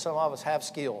people, and some of us have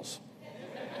skills.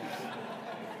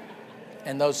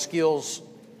 And those skills,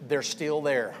 they're still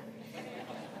there.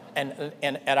 And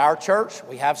at our church,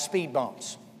 we have speed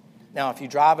bumps. Now, if you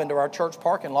drive into our church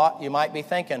parking lot, you might be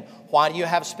thinking, why do you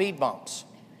have speed bumps?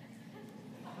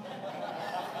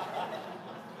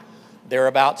 They're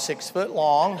about 6 foot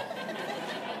long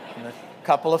and a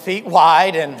couple of feet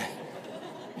wide, and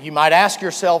you might ask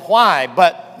yourself why,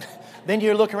 but then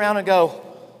you look around and go,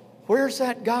 where's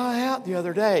that guy out the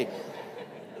other day?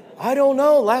 I don't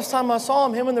know. Last time I saw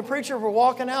him and the preacher were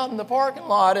walking out in the parking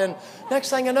lot, and next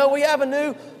thing I know, we have a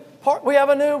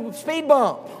new speed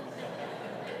bump.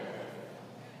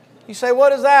 You say,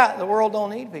 what is that? The world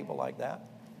don't need people like that.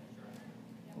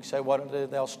 You say, what do they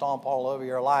do? They'll stomp all over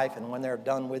your life, and when they're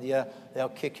done with you, they'll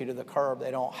kick you to the curb.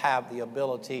 They don't have the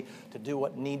ability to do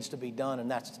what needs to be done, and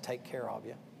that's to take care of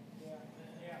you.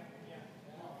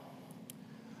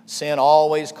 Sin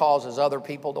always causes other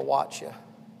people to watch you.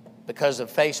 Because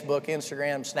of Facebook,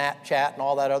 Instagram, Snapchat, and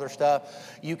all that other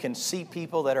stuff, you can see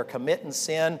people that are committing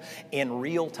sin in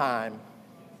real time.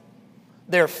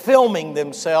 They're filming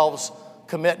themselves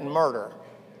committing murder.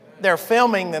 They're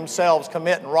filming themselves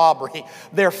committing robbery.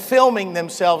 They're filming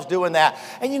themselves doing that.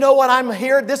 And you know what I'm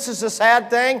here? This is a sad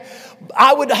thing.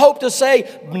 I would hope to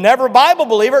say, never Bible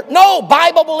believer. No,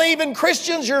 Bible believing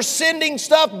Christians, you're sending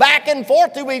stuff back and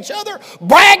forth to each other,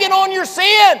 bragging on your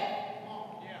sin.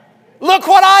 Look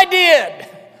what I did.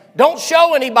 Don't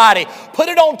show anybody. Put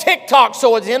it on TikTok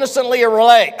so it's innocently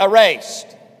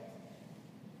erased.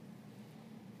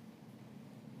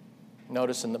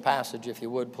 Notice in the passage, if you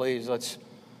would, please, let's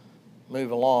move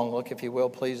along. Look, if you will,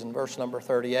 please, in verse number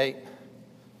 38.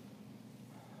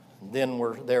 Then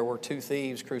there were 2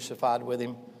 thieves crucified with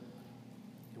him.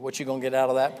 What you going to get out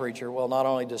of that, preacher? Well, not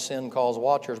only does sin cause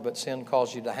watchers, but sin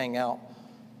causes you to hang out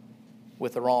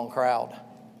with the wrong crowd.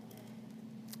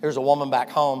 There's a woman back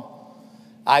home.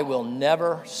 I will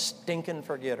never stinking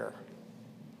forget her.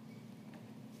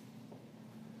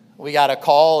 We got a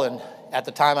call, and at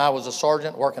the time I was a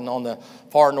sergeant working on the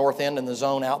far north end in the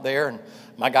zone out there, and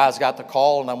my guys got the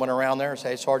call, and I went around there and said,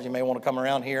 hey, Sergeant, you may want to come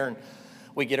around here. And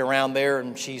we get around there,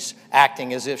 and she's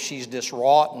acting as if she's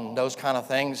distraught and those kind of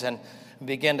things, and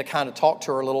began to kind of talk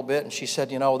to her a little bit. And she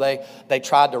said, you know, they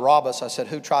tried to rob us. I said,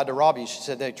 who tried to rob you? She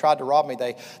said, they tried to rob me.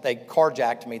 They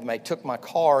carjacked me. They took my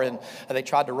car, and they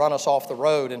tried to run us off the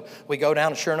road. And we go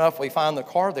down, and sure enough, we find the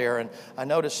car there. And I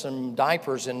noticed some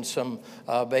diapers and some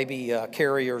baby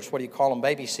carriers, what do you call them,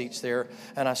 baby seats there.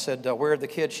 And I said, where are the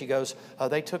kids? She goes,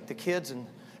 they took the kids, and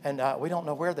we don't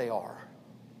know where they are.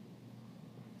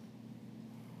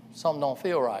 Something don't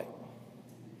feel right.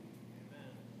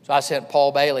 So I sent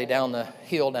Paul Bailey down the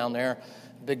hill down there,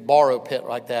 big borrow pit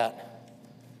like that.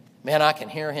 Man, I can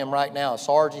hear him right now.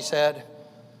 Sarge, he said,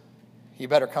 you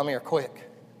better come here quick.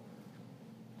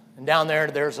 And down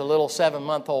there's a little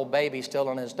 7-month-old baby still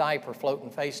in his diaper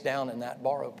floating face down in that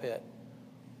borrow pit.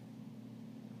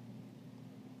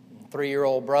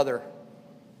 3-year-old brother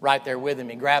right there with him.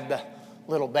 He grabbed the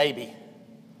little baby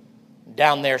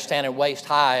down there standing waist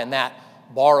high in that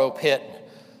borrow pit,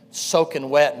 soaking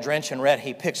wet and drenching wet.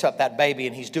 He picks up that baby,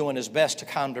 and he's doing his best to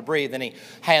calm to breathe, and he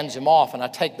hands him off, and I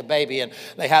take the baby, and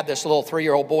they had this little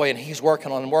 3-year-old boy, and he's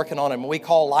working on him, and we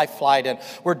call Life Flight, and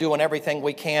we're doing everything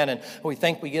we can, and we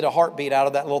think we get a heartbeat out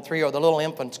of that little 3-year-old. The little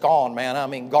infant's gone, man. I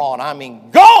mean gone.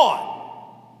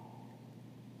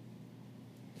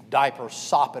 diaper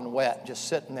sopping wet, just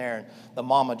sitting there, and the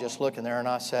mama just looking there, and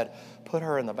I said, put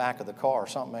her in the back of the car.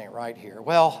 Something ain't right here.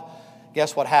 Well,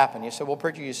 guess what happened? You said, well,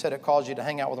 preacher, you said it caused you to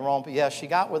hang out with the wrong people. Yes, she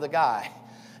got with a guy.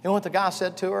 You know what the guy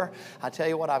said to her? I tell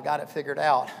you what, I've got it figured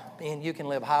out. Me and you can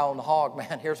live high on the hog,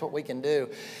 man. Here's what we can do.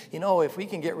 You know, if we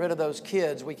can get rid of those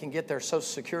kids, we can get their Social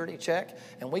Security check,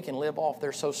 and we can live off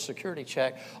their Social Security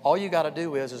check. All you got to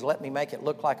do is let me make it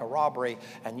look like a robbery,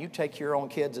 and you take your own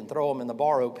kids and throw them in the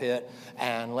borrow pit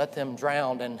and let them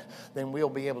drown, and then we'll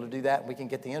be able to do that. And we can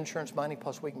get the insurance money,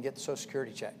 plus we can get the Social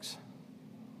Security checks.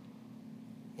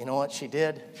 You know what she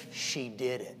did? She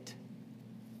did it.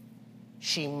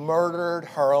 She murdered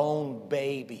her own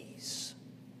babies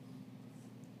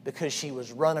because she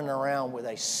was running around with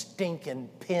a stinking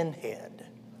pinhead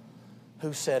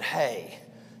who said, hey,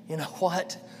 you know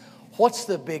what? What's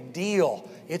the big deal?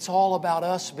 It's all about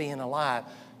us being alive.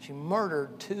 She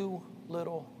murdered 2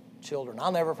 little children.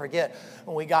 I'll never forget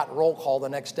when we got roll call the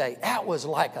next day. That was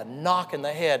like a knock in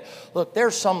the head. Look,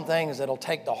 there's some things that'll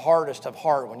take the hardest of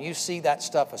heart. When you see that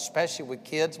stuff, especially with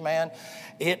kids, man,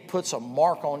 it puts a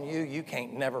mark on you you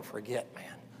can't never forget, man.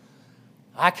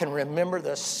 I can remember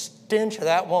the stench of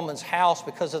that woman's house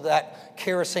because of that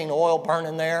kerosene oil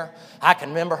burning there. I can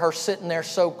remember her sitting there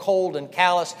so cold and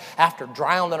callous after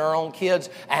drowning her own kids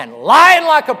and lying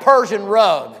like a Persian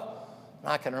rug.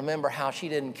 I can remember how she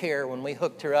didn't care when we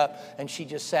hooked her up, and she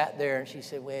just sat there and she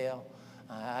said, well,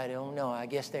 I don't know. I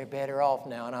guess they're better off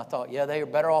now. And I thought, yeah, they are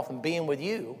better off than being with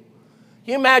you.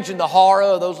 Can you imagine the horror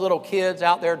of those little kids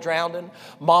out there drowning?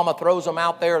 Mama throws them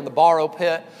out there in the borrow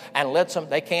pit and lets them,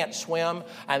 they can't swim,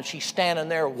 and she's standing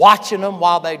there watching them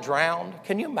while they drowned.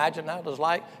 Can you imagine that? It was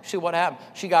like, see what happened?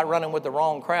 She got running with the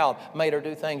wrong crowd, made her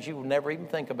do things you would never even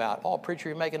think about. Oh, preacher,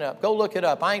 you're making it up. Go look it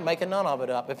up. I ain't making none of it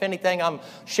up. If anything, I'm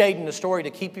shading the story to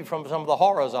keep you from some of the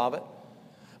horrors of it.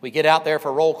 We get out there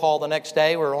for roll call the next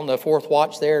day. We're on the 4th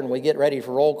watch there, and we get ready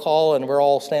for roll call, and we're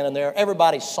all standing there.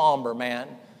 Everybody's somber, man.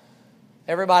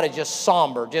 Everybody just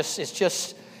somber. It's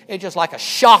just like a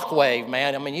shock wave,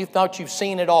 man. I mean, you thought you've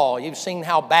seen it all. You've seen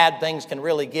how bad things can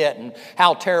really get and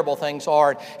how terrible things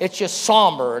are. It's just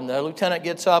somber. And the lieutenant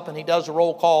gets up and he does a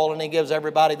roll call and he gives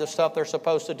everybody the stuff they're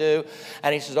supposed to do.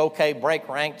 And he says, okay, break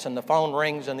ranks. And the phone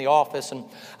rings in the office. And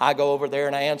I go over there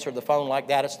and I answer the phone like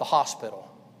that. It's the hospital.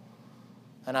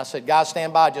 And I said, guys,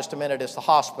 stand by just a minute. It's the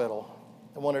hospital.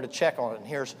 I wanted to check on it. And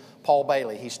here's Paul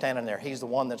Bailey. He's standing there. He's the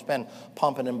one that's been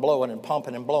pumping and blowing and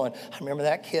pumping and blowing. I remember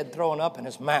that kid throwing up in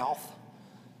his mouth.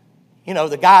 You know,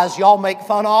 the guys y'all make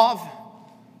fun of,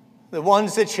 the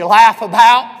ones that you laugh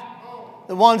about,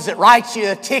 the ones that write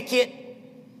you a ticket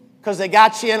because they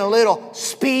got you in a little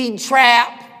speed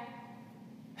trap.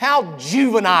 How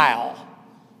juvenile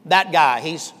that guy.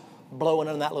 He's blowing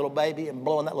on that little baby and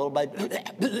blowing that little baby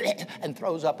and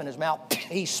throws up in his mouth.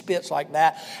 He spits like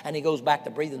that and he goes back to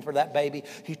breathing for that baby.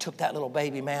 He took that little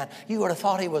baby, man. You would have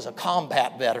thought he was a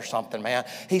combat vet or something, man.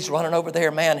 He's running over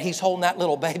there, man. He's holding that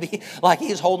little baby like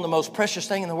he's holding the most precious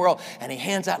thing in the world. And he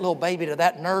hands that little baby to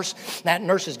that nurse. That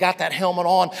nurse has got that helmet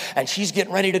on and she's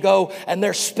getting ready to go and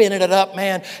they're spinning it up,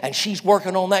 man. And she's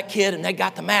working on that kid and they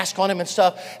got the mask on him and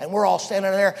stuff. And we're all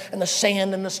standing there and the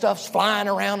sand and the stuff's flying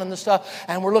around and the stuff.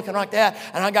 And we're looking like that,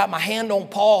 and I got my hand on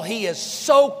Paul. He is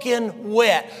soaking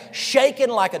wet, shaking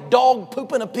like a dog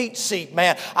pooping a peach seed,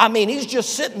 man. I mean, he's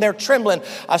just sitting there trembling.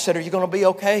 I said, are you going to be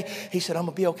okay? He said, I'm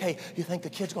going to be okay. You think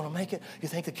the kid's going to make it? You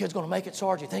think the kid's going to make it,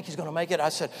 Sarge? You think he's going to make it? I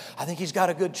said, I think he's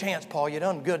got a good chance, Paul. You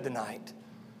done good tonight.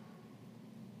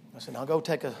 I said, now go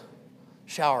take a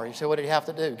shower. He said, what did he have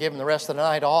to do? Give him the rest of the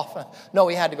night off? No,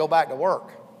 he had to go back to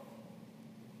work.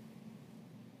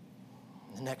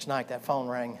 The next night, that phone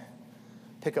rang.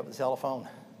 Pick up the telephone.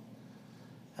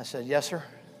 I said, yes, sir.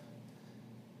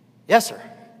 Yes, sir.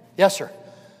 Yes, sir.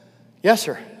 Yes,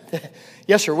 sir.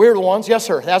 Yes, sir. We're the ones. Yes,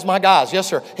 sir. That's my guys. Yes,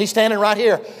 sir. He's standing right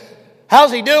here.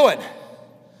 How's he doing?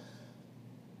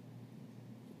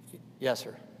 Yes,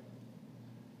 sir.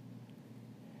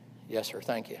 Yes, sir.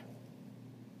 Thank you.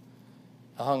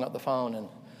 I hung up the phone and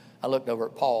I looked over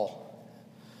at Paul.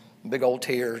 Big old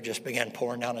tears just began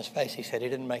pouring down his face. He said, he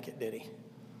didn't make it, did he?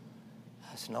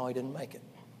 I said, no, he didn't make it.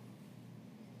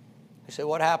 He said,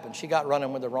 what happened? She got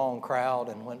running with the wrong crowd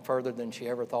and went further than she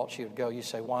ever thought she would go. You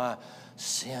say, why?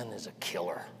 Sin is a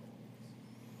killer.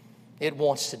 It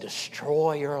wants to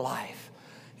destroy your life.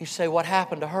 You say, what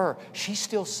happened to her? She's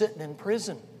still sitting in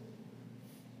prison.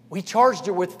 We charged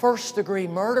her with first-degree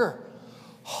murder.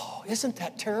 Oh, isn't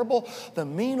that terrible? The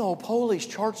mean old police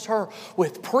charged her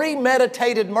with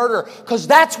premeditated murder because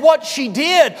that's what she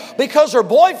did. Because her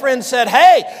boyfriend said,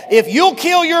 hey, if you'll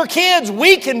kill your kids,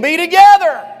 we can be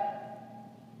together.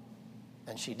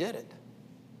 And she did it.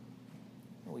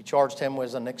 We We charged him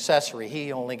as an accessory.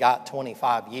 He only got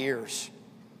 25 years.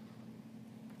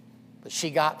 But she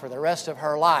got for the rest of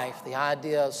her life the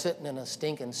idea of sitting in a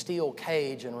stinking steel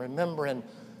cage and remembering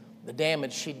the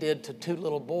damage she did to 2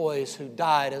 little boys who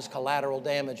died as collateral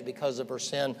damage because of her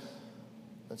sin.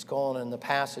 Let's go on in the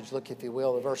passage. Look, if you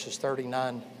will, at verses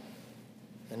 39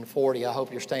 and 40. I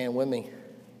hope you're staying with me.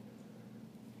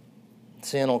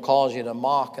 Sin will cause you to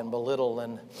mock and belittle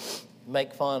and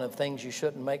make fun of things you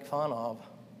shouldn't make fun of.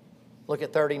 Look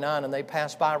at 39. And they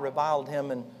passed by, reviled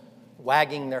him, and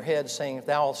wagging their heads, saying, if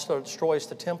thou destroyest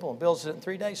the temple and buildest it in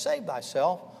 3 days, save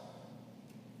thyself.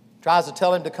 Tries to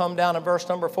tell him to come down in verse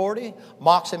number 40.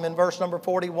 Mocks him in verse number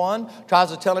 41.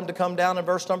 Tries to tell him to come down in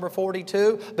verse number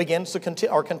 42.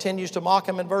 Continues to mock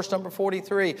him in verse number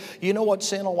 43. You know what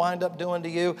sin will wind up doing to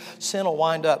you? Sin will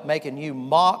wind up making you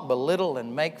mock, belittle,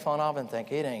 and make fun of and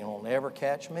think, it ain't gonna never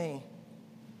catch me.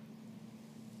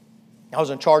 I was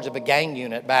in charge of a gang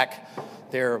unit back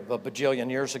there a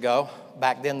bajillion years ago.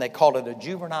 Back then they called it a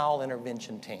juvenile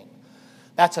intervention team.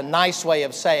 That's a nice way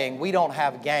of saying we don't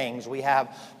have gangs, we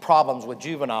have problems with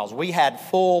juveniles. We had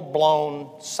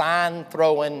full-blown,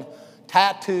 sign-throwing,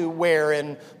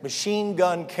 tattoo-wearing, machine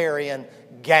gun-carrying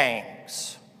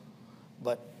gangs.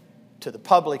 But to the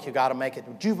public, you got to make it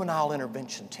a juvenile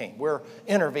intervention team. We're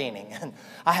intervening. And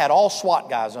I had all SWAT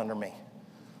guys under me.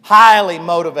 Highly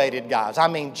motivated guys. I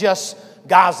mean, just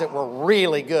guys that were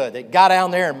really good. They got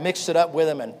down there and mixed it up with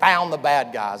them and found the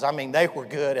bad guys. I mean, they were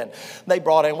good. And they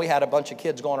brought in, we had a bunch of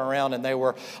kids going around, and they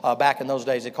were, back in those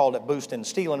days, they called it boosting,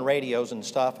 stealing radios and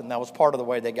stuff. And that was part of the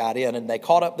way they got in. And they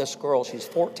caught up this girl. She's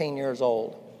 14 years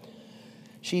old.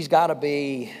 She's got to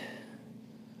be,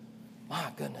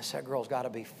 my goodness, that girl's got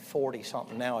to be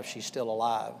 40-something now if she's still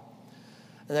alive.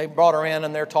 They brought her in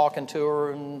and they're talking to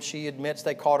her, and she admits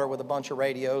they caught her with a bunch of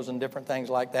radios and different things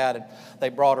like that. And they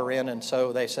brought her in, and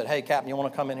so they said, hey, Captain, you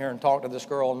want to come in here and talk to this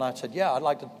girl? And I said, yeah, I'd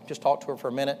like to just talk to her for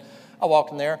a minute. I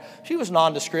walked in there. She was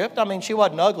nondescript. I mean, she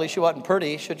wasn't ugly. She wasn't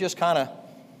pretty. She was just kind of,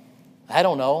 I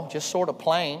don't know, just sort of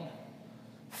plain.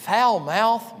 Foul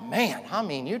mouth, man, I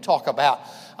mean, you talk about,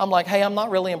 I'm like, hey, I'm not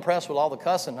really impressed with all the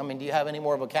cussing. I mean, do you have any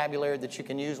more vocabulary that you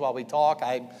can use while we talk?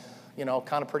 I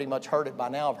kind of pretty much heard it by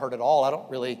now. I've heard it all. I don't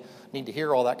really need to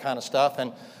hear all that kind of stuff.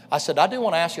 And I said, I do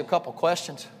want to ask you a couple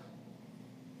questions.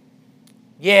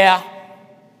 Yeah.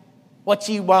 What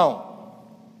you want?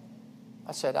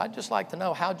 I said, I'd just like to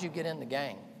know, how'd you get in the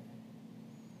gang?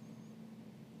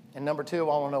 And number two,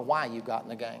 I want to know why you got in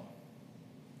the gang.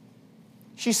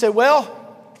 She said,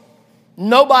 well,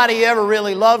 nobody ever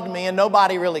really loved me and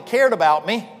nobody really cared about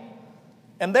me.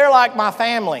 And they're like my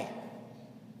family.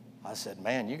 I said,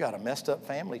 man, you got a messed up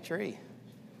family tree.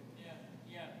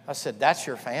 I said, that's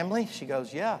your family? She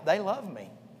goes, yeah, they love me.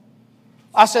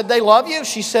 I said, they love you?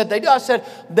 She said, they do. I said,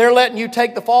 they're letting you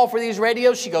take the fall for these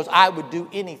radios? She goes, I would do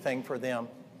anything for them.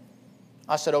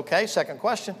 I said, okay, second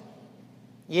question.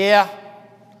 Yeah.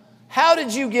 How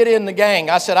did you get in the gang?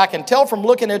 I said, I can tell from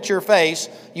looking at your face,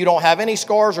 you don't have any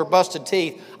scars or busted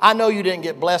teeth. I know you didn't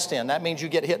get blessed in. That means you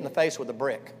get hit in the face with a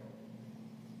brick.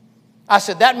 I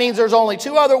said, that means there's only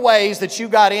two other ways that you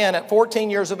got in at 14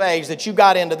 years of age, that you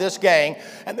got into this gang,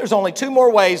 and there's only two more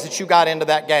ways that you got into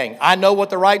that gang. I know what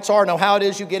the rights are, know how it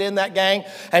is you get in that gang,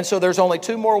 and so there's only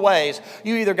two more ways.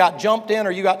 You either got jumped in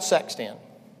or you got sexed in.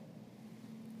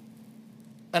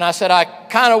 And I said, I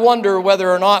kind of wonder whether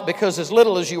or not, because as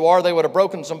little as you are, they would have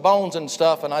broken some bones and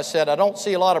stuff. And I said, I don't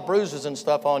see a lot of bruises and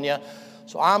stuff on you,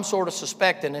 so I'm sort of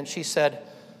suspecting. And she said,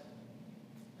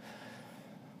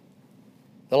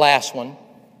 the last one.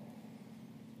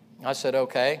 I said,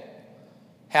 okay.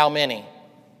 How many?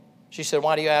 She said,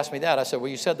 why do you ask me that? I said,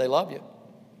 well, you said they love you.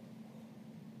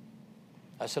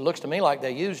 I said, looks to me like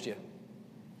they used you.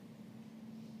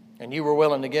 And you were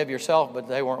willing to give yourself, but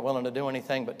they weren't willing to do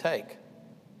anything but take.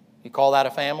 You call that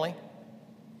a family?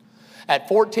 At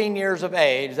 14 years of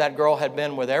age, that girl had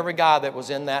been with every guy that was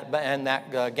in that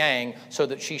gang so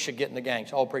that she should get in the gang.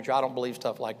 So, oh, preacher, I don't believe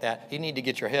stuff like that. You need to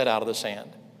get your head out of the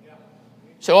sand.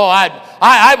 So,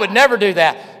 I would never do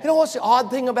that. You know what's the odd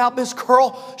thing about this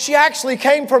girl? She actually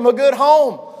came from a good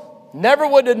home. Never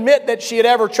would admit that she had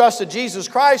ever trusted Jesus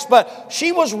Christ, but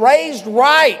she was raised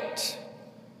right.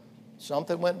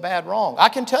 Something went bad wrong. I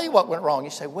can tell you what went wrong. You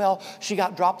say, well, she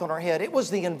got dropped on her head. It was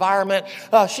the environment.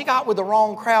 She got with the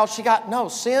wrong crowd.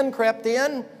 Sin crept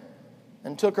in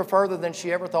and took her further than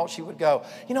she ever thought she would go.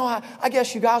 You know, I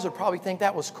guess you guys would probably think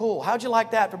that was cool. How'd you like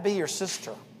that to be your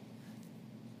sister?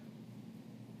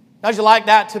 How'd you like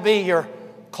that to be your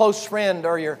close friend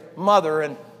or your mother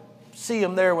and see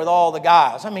them there with all the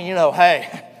guys? I mean, you know,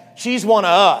 hey, she's one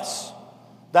of us.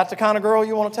 That's the kind of girl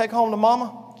you want to take home to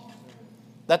mama?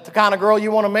 That's the kind of girl you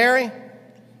want to marry?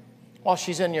 Well,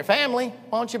 she's in your family.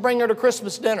 Why don't you bring her to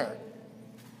Christmas dinner?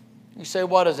 You say,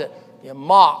 what is it? You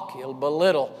mock, you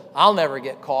belittle. I'll never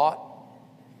get caught.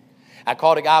 I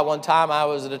caught a guy one time. I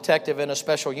was a detective in a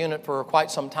special unit for quite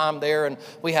some time there, and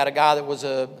we had a guy that was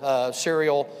a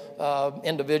serial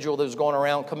individual that was going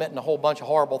around committing a whole bunch of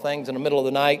horrible things in the middle of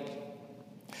the night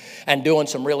and doing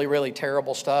some really, really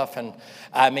terrible stuff. And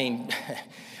I mean,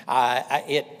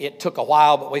 it took a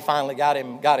while, but we finally got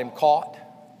him caught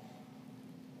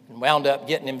and wound up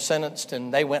getting him sentenced,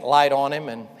 and they went light on him,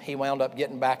 and he wound up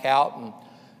getting back out. And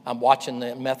I'm watching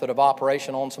the method of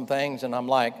operation on some things, and I'm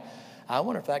like, I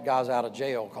wonder if that guy's out of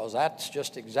jail, because that's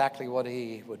just exactly what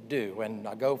he would do. And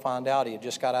I go find out he had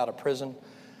just got out of prison,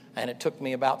 and it took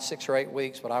me about 6 or 8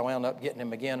 weeks, but I wound up getting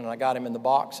him again, and I got him in the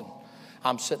box, and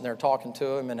I'm sitting there talking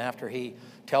to him, and after he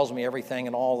tells me everything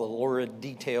and all the lurid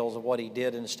details of what he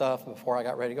did and stuff, before I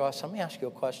got ready to go, I said, let me ask you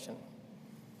a question.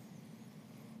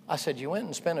 I said, you went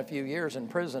and spent a few years in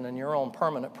prison, and you're on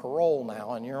permanent parole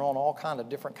now, and you're on all kind of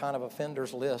different kind of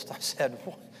offenders list. I said,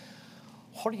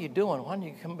 what are you doing? Why don't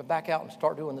you come back out and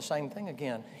start doing the same thing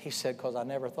again? He said, because I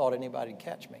never thought anybody'd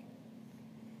catch me.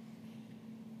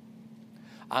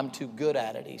 I'm too good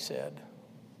at it, he said.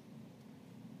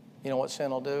 You know what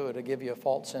sin will do? It'll give you a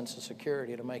false sense of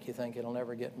security to make you think it'll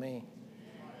never get me.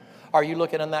 Are you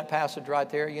looking in that passage right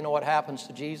there? You know what happens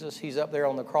to Jesus? He's up there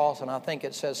on the cross, and I think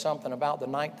it says something about the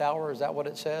ninth hour. Is that what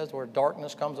it says? Where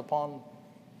darkness comes upon,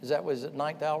 is it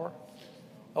ninth hour?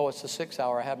 Oh, it's the 6th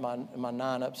hour. I had my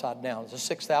 9 upside down. It's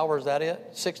the 6th hour, is that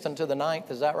it? 6th into the 9th,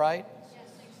 is that right? Yes,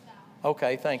 6th hour.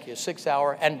 Okay, thank you. 6th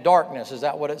hour. And darkness, is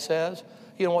that what it says?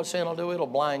 You know what sin will do? It'll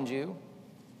blind you.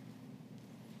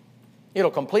 It'll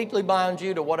completely blind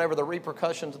you to whatever the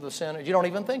repercussions of the sin is. You don't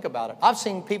even think about it. I've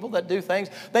seen people that do things,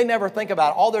 they never think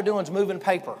about it. All they're doing is moving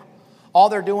paper. All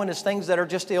they're doing is things that are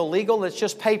just illegal. It's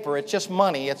just paper. It's just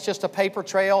money. It's just a paper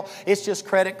trail. It's just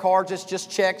credit cards. It's just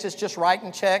checks. It's just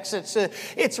writing checks.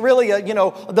 It's really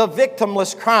the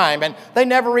victimless crime. And they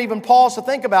never even pause to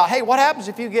think about, hey, what happens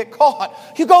if you get caught?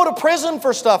 You go to prison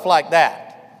for stuff like that.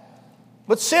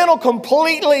 But sin will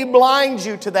completely blind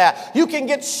you to that. You can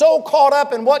get so caught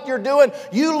up in what you're doing,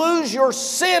 you lose your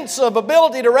sense of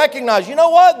ability to recognize, you know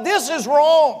what, this is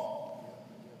wrong.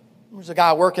 There was a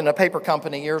guy working in a paper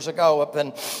company years ago up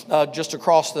in just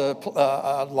across the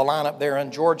line up there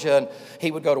in Georgia, and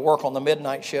he would go to work on the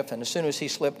midnight shift, and as soon as he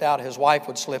slipped out, his wife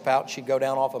would slip out. She'd go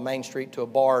down off of Main Street to a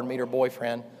bar and meet her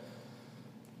boyfriend,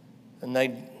 and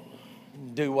they'd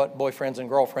do what boyfriends and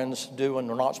girlfriends do and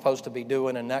they're not supposed to be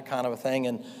doing and that kind of a thing.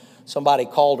 And somebody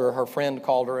called her friend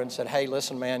called her and said, hey,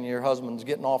 listen, man, your husband's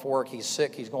getting off work. He's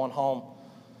sick. He's going home.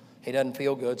 He doesn't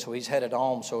feel good, so he's headed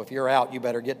home. So if you're out, you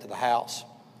better get to the house.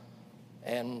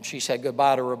 And she said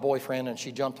goodbye to her boyfriend, and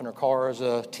she jumped in her car as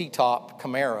a T-top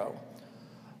Camaro.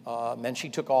 And she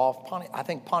took off. I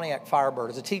think Pontiac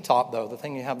Firebird is a T-top, though, the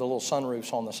thing you have the little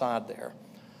sunroofs on the side there.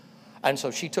 And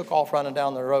so she took off running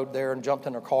down the road there and jumped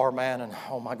in her car, man, and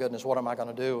oh my goodness, what am I going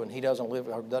to do? And he doesn't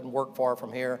work far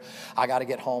from here. I got to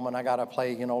get home and I got to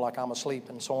play, like I'm asleep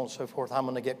and so on and so forth. I'm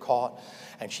going to get caught.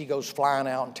 And she goes flying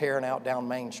out and tearing out down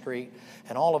Main Street.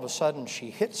 And all of a sudden she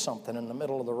hits something in the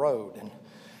middle of the road.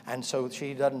 And so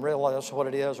she doesn't realize what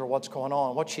it is or what's going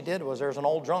on. What she did was there's an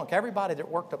old drunk. Everybody that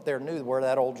worked up there knew where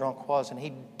that old drunk was, and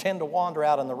he'd tend to wander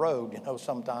out on the road,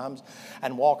 sometimes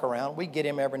and walk around. We'd get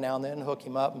him every now and then, hook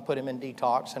him up and put him in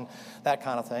detox and that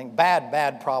kind of thing.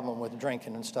 Bad problem with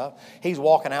drinking and stuff. He's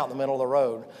walking out in the middle of the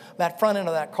road. That front end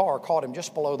of that car caught him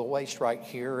just below the waist right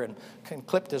here and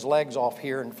clipped his legs off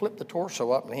here and flipped the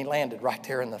torso up, and he landed right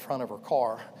there in the front of her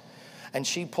car. And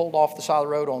she pulled off the side of the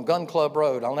road on Gun Club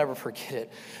Road. I'll never forget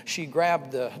it. She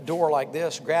grabbed the door like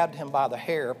this, grabbed him by the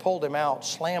hair, pulled him out,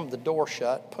 slammed the door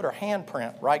shut, put her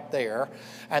handprint right there,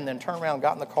 and then turned around,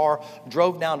 got in the car,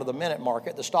 drove down to the Minute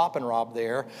Market, the Stop and Rob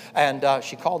there, and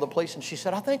she called the police, and she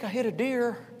said, I think I hit a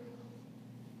deer.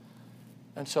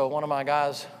 And so one of my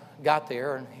guys got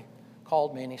there, and he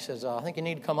called me, and he says, I think you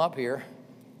need to come up here.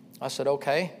 I said,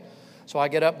 okay. So I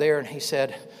get up there, and he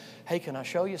said, hey, can I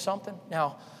show you something?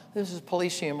 Now, this is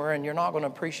police humor, and you're not going to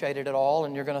appreciate it at all,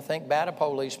 and you're going to think bad of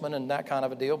policemen and that kind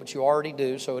of a deal, but you already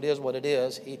do, so it is what it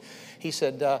is. He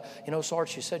said, Sarge,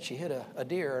 she said she hit a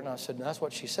deer, and I said, that's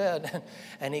what she said.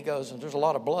 And he goes, there's a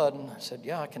lot of blood, and I said,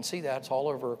 yeah, I can see that. It's all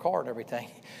over her car and everything.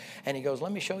 And he goes,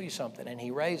 let me show you something. And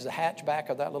he raised the hatchback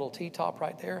of that little T-top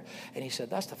right there, and he said,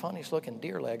 that's the funniest looking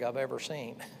deer leg I've ever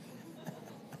seen.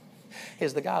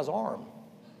 Is the guy's arm.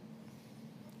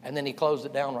 And then he closed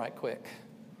it down right quick.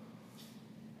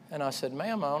 And I said,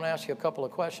 ma'am, I want to ask you a couple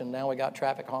of questions. Now we got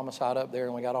traffic homicide up there,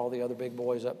 and we got all the other big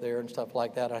boys up there and stuff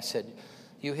like that. I said,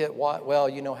 you hit what? Well,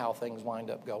 you know how things wind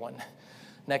up going.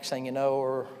 Next thing you know,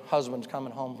 her husband's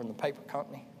coming home from the paper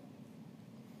company.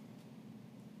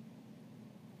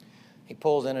 He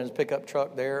pulls in his pickup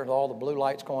truck there, with all the blue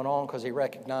lights going on because he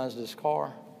recognized his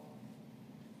car.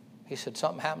 He said,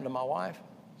 something happened to my wife.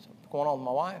 Something's going on with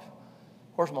my wife.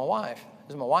 Where's my wife?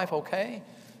 Is my wife okay?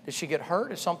 Did she get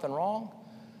hurt? Is something wrong?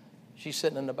 She's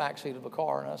sitting in the back seat of the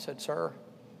car. And I said, sir,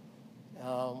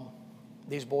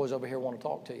 these boys over here want to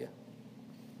talk to you.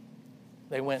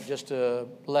 They went just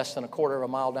less than a quarter of a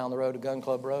mile down the road to Gun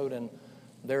Club Road, and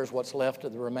there's what's left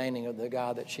of the remaining of the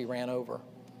guy that she ran over.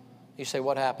 You say,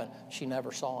 what happened? She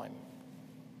never saw him.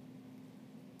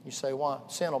 You say, why?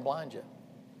 Sin will blind you.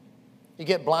 You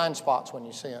get blind spots when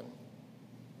you sin.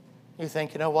 You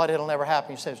think, you know what, it'll never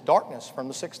happen. You say, it's darkness from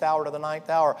the 6th hour to the 9th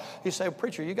hour. You say,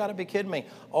 preacher, you got to be kidding me.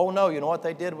 Oh, no, you know what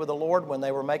they did with the Lord when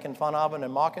they were making fun of him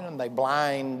and mocking him? They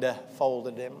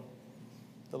blindfolded him.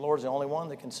 The Lord's the only one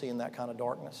that can see in that kind of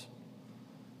darkness.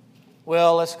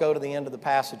 Well, let's go to the end of the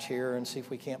passage here and see if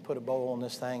we can't put a bow on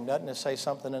this thing. Doesn't it say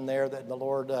something in there that the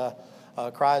Lord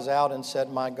cries out and said,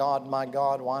 my God,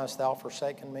 why hast thou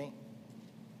forsaken me?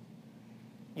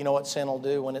 You know what sin will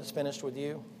do when it's finished with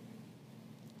you?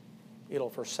 It'll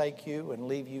forsake you and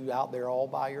leave you out there all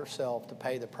by yourself to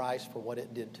pay the price for what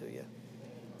it did to you.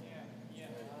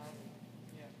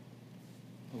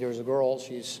 There's a girl,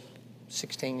 she's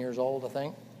 16 years old, I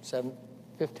think,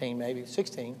 15 maybe,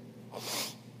 16.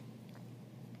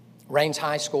 Raines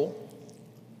High School.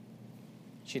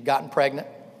 She'd gotten pregnant.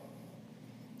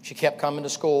 She kept coming to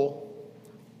school.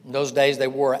 In those days, they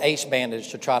wore an ace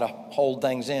bandage to try to hold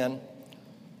things in.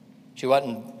 She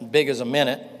wasn't big as a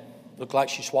minute. Looked like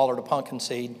she swallowed a pumpkin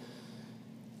seed.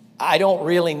 I don't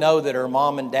really know that her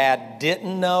mom and dad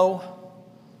didn't know,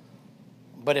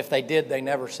 but if they did, they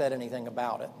never said anything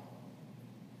about it.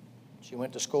 She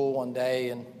went to school one day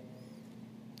and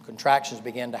contractions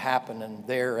began to happen, and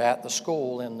there at the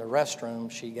school in the restroom,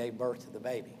 she gave birth to the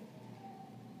baby.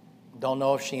 Don't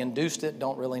know if she induced it,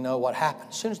 don't really know what happened.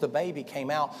 As soon as the baby came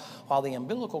out, while the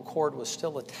umbilical cord was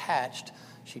still attached,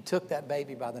 she took that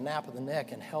baby by the nape of the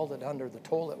neck and held it under the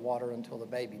toilet water until the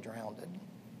baby drowned.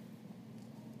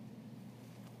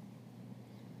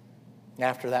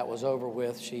 After that was over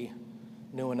with, she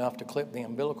knew enough to clip the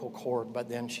umbilical cord, but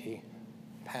then she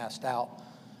passed out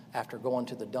after going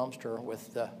to the dumpster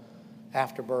with the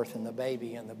afterbirth and the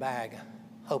baby in the bag.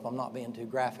 Hope I'm not being too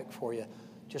graphic for you.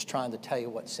 Just trying to tell you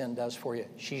what sin does for you.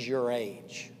 She's your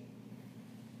age.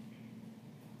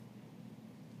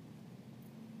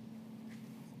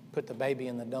 Put the baby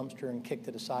in the dumpster and kicked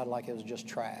it aside like it was just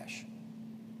trash.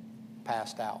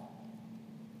 Passed out.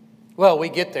 Well, we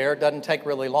get there. It doesn't take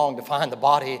really long to find the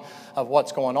body of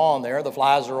what's going on there. The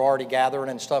flies are already gathering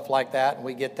and stuff like that, and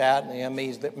we get that. And the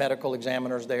ME's, the medical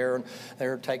examiner's there, and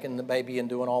they're taking the baby and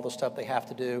doing all the stuff they have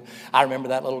to do. I remember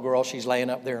that little girl. She's laying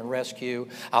up there in rescue.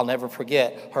 I'll never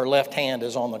forget. Her left hand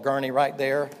is on the gurney right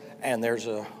there, and there's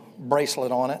a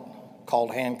bracelet on it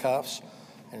called handcuffs,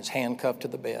 and it's handcuffed to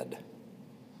the bed.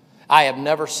 I have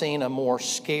never seen a more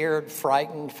scared,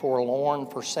 frightened, forlorn,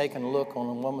 forsaken look on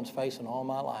a woman's face in all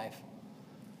my life.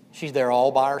 She's there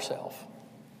all by herself.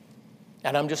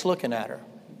 And I'm just looking at her.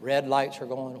 Red lights are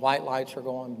going, white lights are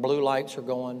going, blue lights are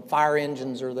going, fire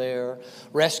engines are there,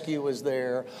 rescue is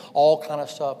there, all kind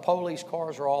of stuff. Police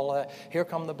cars are all there. Here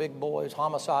come the big boys.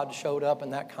 Homicide showed up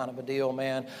and that kind of a deal,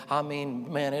 man. I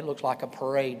mean, man, it looks like a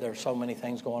parade. There's so many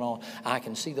things going on. I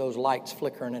can see those lights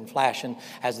flickering and flashing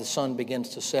as the sun begins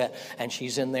to set. And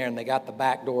she's in there and they got the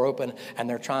back door open and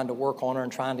they're trying to work on her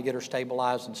and trying to get her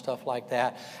stabilized and stuff like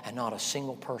that. And not a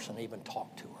single person even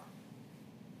talked to her.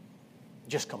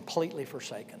 Just completely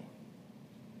forsaken.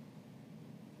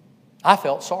 I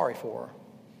felt sorry for her.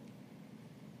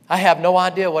 I have no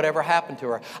idea whatever happened to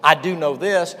her. I do know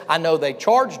this. I know they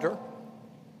charged her.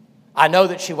 I know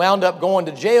that she wound up going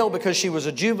to jail because she was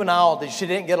a juvenile, that she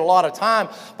didn't get a lot of time.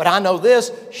 But I know this,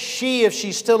 if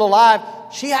she's still alive,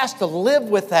 she has to live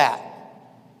with that.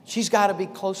 She's got to be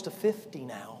close to 50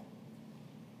 now.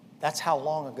 That's how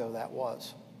long ago that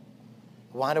was.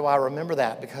 Why do I remember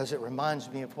that? Because it reminds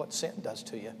me of what sin does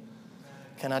to you.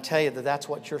 Can I tell you that that's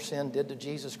what your sin did to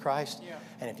Jesus Christ? Yeah.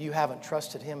 And if you haven't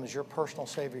trusted Him as your personal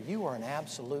Savior, you are an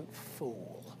absolute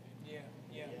fool. Yeah.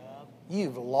 Yeah.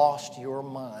 You've lost your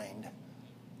mind.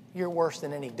 You're worse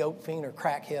than any dope fiend or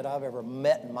crackhead I've ever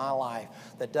met in my life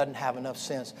that doesn't have enough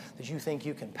sense that you think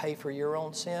you can pay for your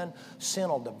own sin. Sin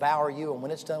will devour you, and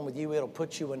when it's done with you, it'll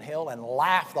put you in hell and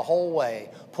laugh the whole way.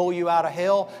 Pull you out of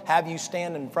hell, have you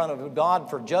stand in front of God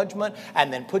for judgment,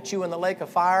 and then put you in the lake of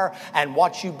fire and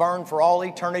watch you burn for all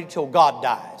eternity till God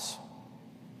dies.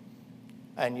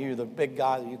 And you're the big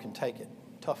guy that you can take it.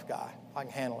 Tough guy. I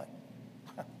can handle it.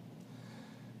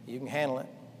 You can handle it.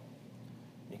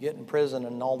 You get in prison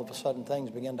and all of a sudden things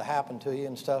begin to happen to you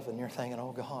and stuff, and you're thinking,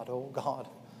 oh God, oh God,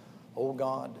 oh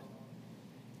God.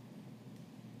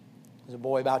 There's a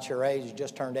boy about your age, he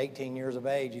just turned 18 years of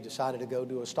age. He decided to go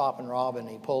do a stop and rob, and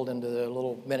he pulled into the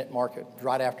little minute market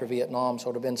right after Vietnam, so it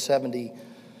would have been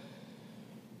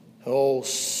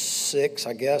 76,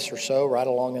 I guess, or so, right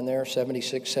along in there,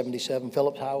 76, 77,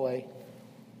 Phillips Highway.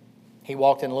 He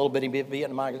walked in a little bitty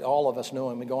Vietnamese, all of us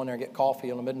knew him. We'd go in there and get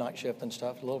coffee on the midnight shift and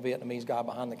stuff. A little Vietnamese guy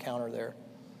behind the counter there.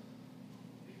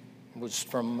 Was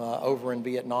from over in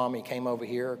Vietnam. He came over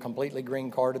here, completely green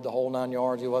carded, the whole 9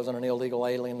 yards. He wasn't an illegal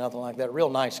alien, nothing like that. Real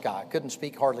nice guy. Couldn't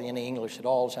speak hardly any English at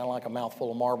all. Sounded like a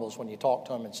mouthful of marbles when you talk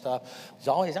to him and stuff. He's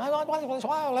always like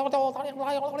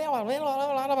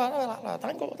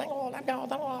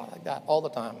that all the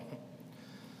time.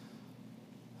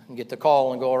 And get the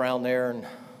call and go around there and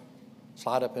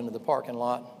slide up into the parking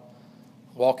lot.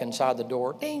 Walk inside the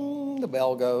door. Ding! The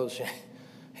bell goes.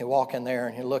 You walk in there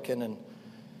and you're looking, and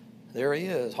there he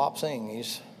is, Hop Sing.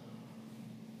 He's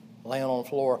laying on the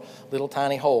floor, little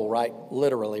tiny hole,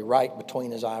 literally right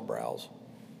between his eyebrows.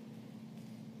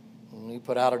 And we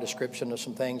put out a description of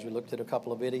some things. We looked at a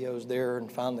couple of videos there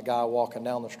and found the guy walking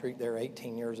down the street there,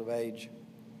 18 years of age.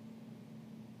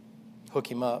 Hook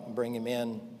him up and bring him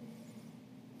in,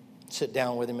 sit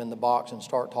down with him in the box and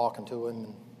start talking to him.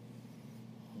 And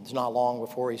it's not long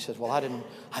before he says, well, I didn't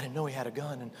know he had a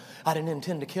gun, and I didn't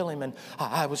intend to kill him, and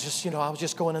I was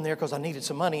just going in there because I needed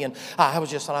some money, and I was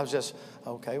just,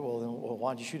 okay, well,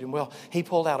 why'd you shoot him? Well, he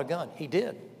pulled out a gun. He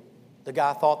did. The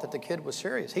guy thought that the kid was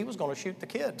serious. He was going to shoot the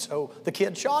kid, so the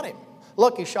kid shot him.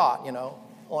 Lucky shot,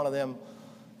 one of them,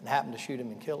 and happened to shoot him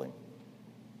and kill him.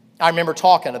 I remember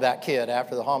talking to that kid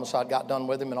after the homicide got done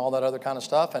with him and all that other kind of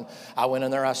stuff. And I went in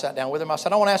there, I sat down with him. I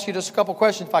said, I want to ask you just a couple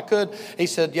questions if I could. He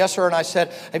said, yes, sir. And I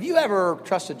said, have you ever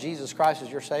trusted Jesus Christ as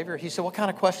your Savior? He said, what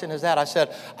kind of question is that? I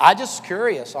said, I'm just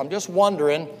curious. I'm just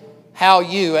wondering how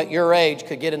you at your age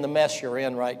could get in the mess you're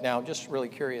in right now. I'm just really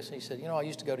curious. And he said, I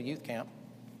used to go to youth camp.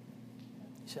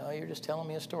 He said, oh, you're just telling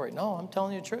me a story. No, I'm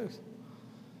telling you the truth.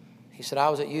 He said, I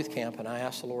was at youth camp and I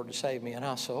asked the Lord to save me. And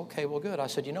I said, okay, well, good. I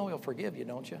said, He'll forgive you,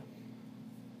 don't you?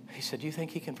 He said, do you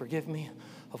think He can forgive me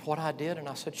of what I did? And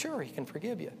I said, sure, He can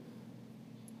forgive you.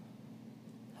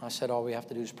 I said, all we have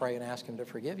to do is pray and ask Him to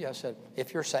forgive you. I said,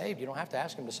 if you're saved, you don't have to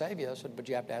ask Him to save you. I said, but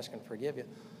you have to ask Him to forgive you.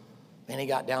 And he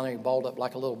got down there, he balled up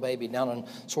like a little baby, down in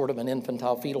sort of an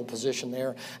infantile fetal position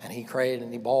there. And he prayed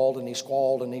and he bawled and he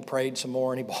squalled and he prayed some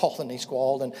more and he bawled and he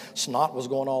squalled and snot was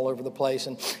going all over the place.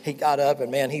 And he got up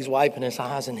and, man, he's wiping his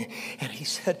eyes and he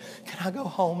said, can I go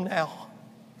home now?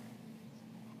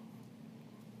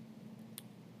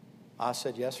 I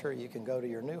said, yes, sir, you can go to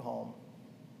your new home.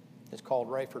 It's called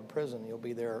Rayford Prison. You'll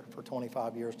be there for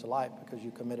 25 years to life because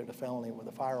you committed a felony with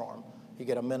a firearm. You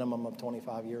get a minimum of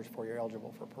 25 years before you're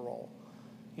eligible for parole.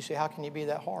 You say, how can you be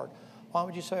that hard? Why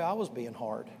would you say I was being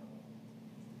hard?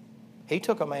 He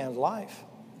took a man's life.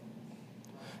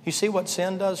 You see what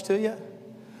sin does to you?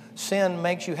 Sin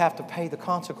makes you have to pay the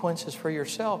consequences for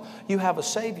yourself. You have a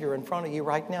Savior in front of you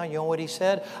right now. You know what He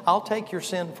said? I'll take your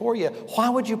sin for you. Why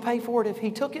would you pay for it if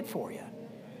He took it for you?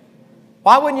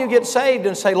 Why wouldn't you get saved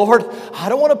and say, Lord, I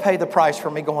don't want to pay the price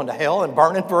for me going to hell and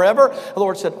burning forever? The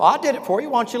Lord said, well, I did it for you.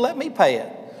 Why don't you let me pay it?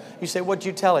 You say, what'd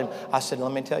you tell Him? I said,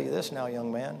 let me tell you this now,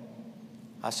 young man.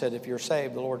 I said, if you're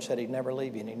saved, the Lord said He'd never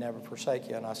leave you and He'd never forsake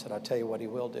you. And I said, I'll tell you what He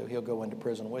will do. He'll go into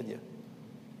prison with you.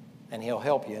 And He'll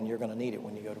help you, and you're going to need it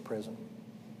when you go to prison.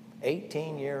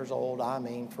 18 years old, I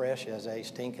mean fresh as a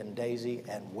stinking daisy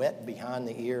and wet behind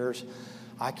the ears.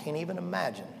 I can't even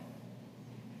imagine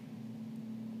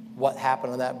what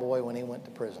happened to that boy when he went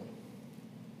to prison.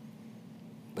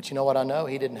 But you know what I know?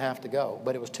 He didn't have to go.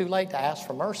 But it was too late to ask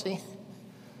for mercy.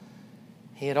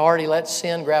 He had already let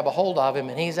sin grab a hold of him,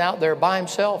 and he's out there by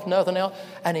himself, nothing else.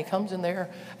 And he comes in there,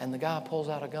 and the guy pulls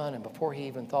out a gun, and before he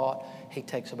even thought, he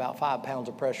takes about 5 pounds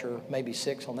of pressure, maybe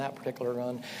 6 on that particular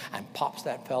gun, and pops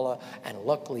that fella, and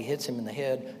luckily hits him in the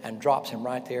head and drops him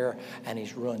right there, and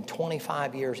he's ruined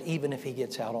 25 years, even if he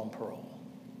gets out on parole.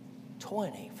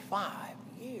 25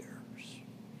 years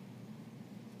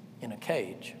in a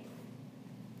cage.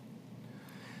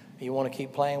 You want to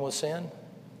keep playing with sin?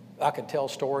 I could tell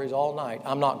stories all night.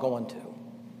 I'm not going to.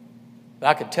 But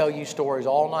I could tell you stories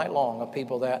all night long of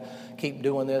people that keep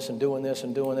doing this and doing this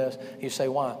and doing this. You say,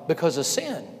 why? Because of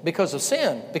sin. Because of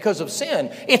sin. Because of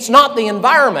sin. It's not the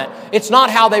environment. It's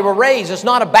not how they were raised. It's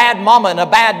not a bad mama and a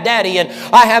bad daddy and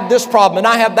I have this problem and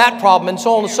I have that problem and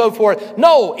so on and so forth.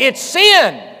 No, it's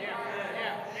sin.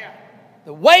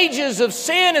 The wages of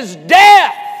sin is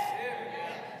death.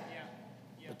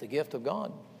 But the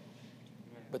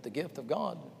gift of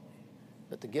God.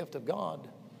 But the gift of God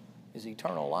is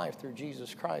eternal life through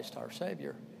Jesus Christ, our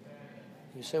Savior.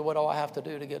 You say, what do I have to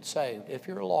do to get saved? If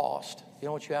you're lost, you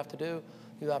know what you have to do?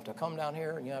 You have to come down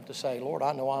here and you have to say, Lord,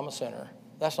 I know I'm a sinner.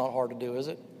 That's not hard to do, is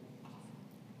it?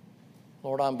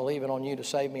 Lord, I'm believing on you to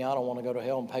save me. I don't want to go to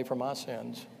hell and pay for my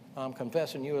sins. I'm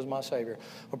confessing you as my Savior.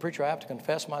 Well, preacher, I have to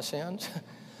confess my sins?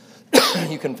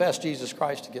 You confess Jesus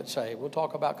Christ to get saved. We'll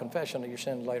talk about confession of your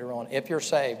sins later on. If you're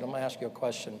saved, I'm going to ask you a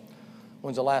question.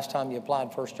 When's the last time you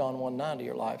applied 1 John 1:9 to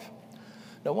your life?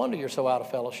 No wonder you're so out of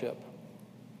fellowship.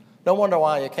 No wonder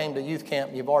why you came to youth camp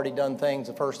and you've already done things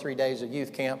the first 3 days of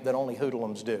youth camp that only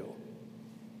hoodlums do.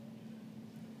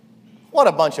 What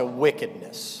a bunch of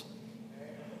wickedness.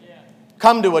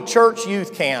 Come to a church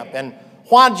youth camp, and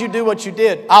why did you do what you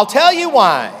did? I'll tell you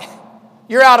why.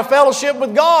 You're out of fellowship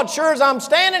with God. Sure as I'm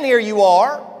standing here, you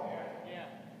are.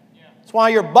 That's why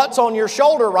your butt's on your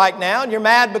shoulder right now, and you're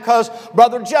mad because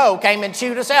Brother Joe came and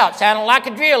chewed us out, sounding like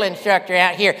a drill instructor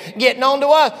out here, getting on to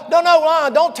us. No,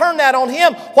 don't turn that on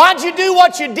him. Why'd you do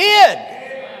what you did?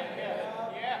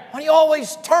 Why do you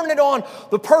always turn it on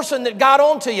the person that got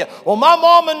on to you? Well, my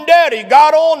mom and daddy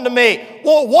got on to me.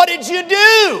 Well, what did you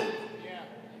do?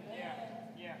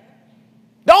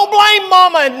 Don't blame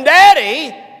mama and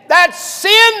daddy. That's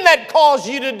sin that caused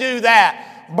you to do that.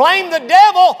 Blame the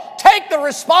devil, take the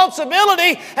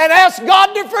responsibility, and ask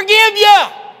God to forgive you.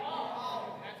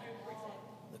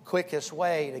 The quickest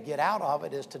way to get out of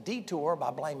it is to detour by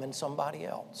blaming somebody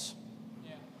else.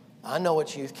 I know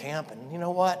it's youth camp, and you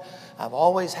know what? I've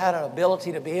always had an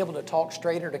ability to be able to talk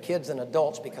straighter to kids than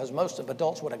adults, because most of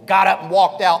adults would have got up and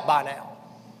walked out by now.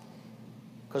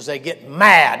 Because they get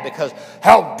mad because,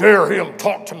 how dare him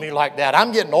talk to me like that?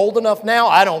 I'm getting old enough now,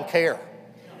 I don't care.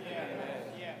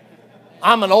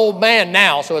 I'm an old man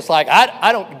now, so it's like,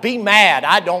 I don't, be mad,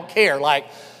 I don't care. Like,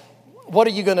 what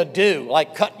are you going to do?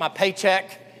 Like, cut my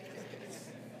paycheck?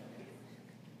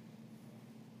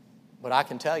 But I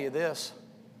can tell you this.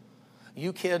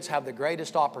 You kids have the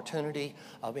greatest opportunity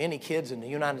of any kids in the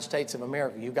United States of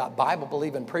America. You've got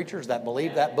Bible-believing preachers that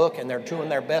believe that book, and they're doing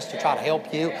their best to try to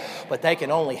help you, but they can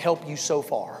only help you so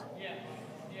far.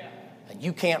 And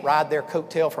you can't ride their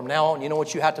coattail from now on. You know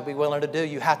what you have to be willing to do?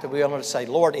 You have to be willing to say,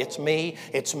 Lord, it's me,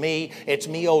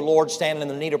 oh Lord, standing in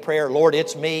the need of prayer. Lord,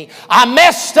 it's me. I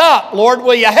messed up. Lord,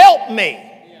 will you help me?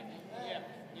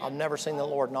 I've never seen the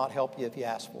Lord not help you if you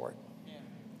ask for it.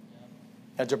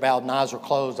 Heads are bowed and eyes are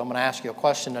closed. I'm going to ask you a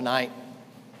question tonight.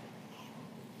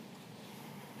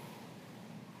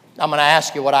 I'm going to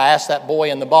ask you what I asked that boy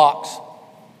in the box.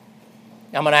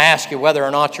 I'm going to ask you whether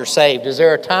or not you're saved. Is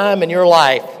there a time in your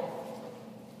life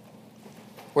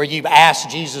where you've asked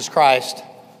Jesus Christ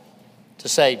to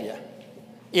save you?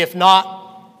 If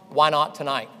not, why not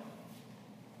tonight?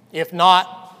 If not,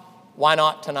 why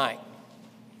not tonight?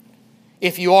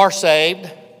 If you are saved,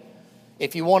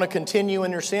 if you want to continue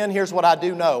in your sin, here's what I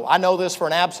do know. I know this for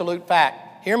an absolute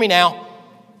fact. Hear me now.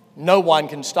 No one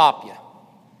can stop you.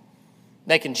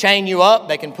 They can chain you up.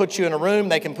 They can put you in a room.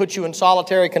 They can put you in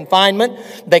solitary confinement.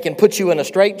 They can put you in a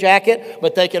straitjacket,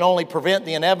 but they can only prevent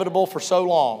the inevitable for so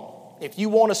long. If you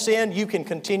want to sin, you can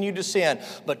continue to sin.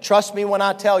 But trust me when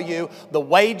I tell you, the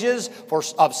wages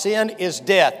of sin is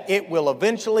death. It will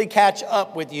eventually catch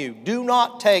up with you. Do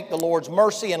not take the Lord's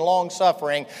mercy and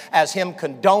long-suffering as Him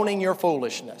condoning your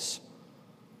foolishness.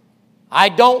 I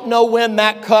don't know when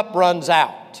that cup runs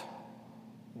out,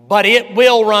 but it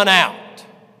will run out.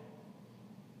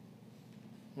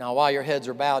 Now, while your heads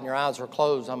are bowed and your eyes are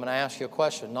closed, I'm going to ask you a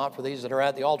question. Not for these that are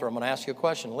at the altar. I'm going to ask you a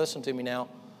question. Listen to me now.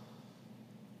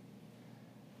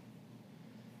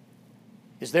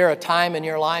 Is there a time in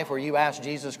your life where you asked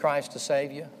Jesus Christ to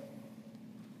save you?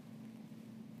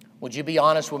 Would you be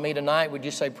honest with me tonight? Would you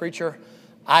say, preacher,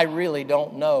 I really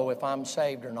don't know if I'm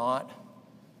saved or not,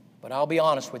 but I'll be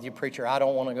honest with you, preacher, I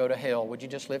don't want to go to hell. Would you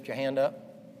just lift your hand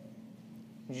up?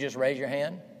 Would you just raise your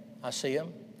hand? I see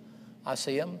him. I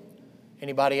see him.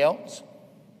 Anybody else?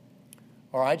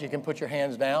 All right, you can put your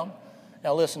hands down.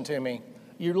 Now listen to me.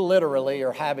 You literally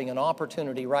are having an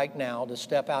opportunity right now to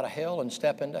step out of hell and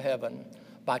step into heaven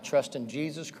by trusting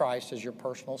Jesus Christ as your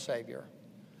personal Savior.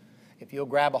 If you'll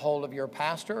grab a hold of your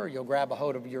pastor, or you'll grab a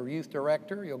hold of your youth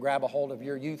director, you'll grab a hold of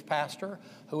your youth pastor,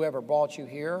 whoever brought you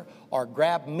here, or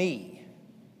grab me.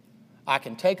 I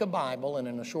can take a Bible, and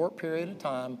in a short period of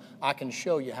time, I can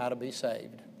show you how to be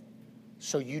saved,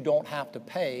 so you don't have to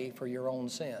pay for your own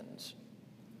sins.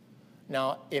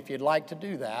 Now, if you'd like to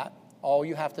do that, all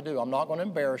you have to do, I'm not going to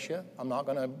embarrass you. I'm not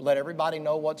going to let everybody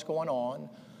know what's going on.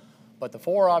 But the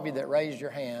four of you that raised your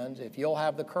hands, if you'll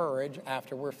have the courage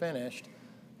after we're finished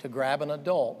to grab an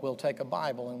adult, we'll take a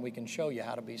Bible and we can show you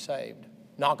how to be saved.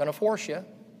 Not going to force you.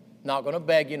 Not going to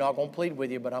beg you, not going to plead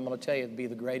with you, but I'm going to tell you it'd be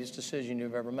the greatest decision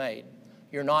you've ever made.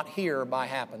 You're not here by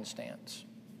happenstance.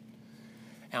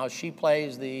 Now, as she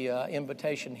plays the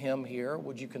invitation hymn here,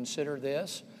 would you consider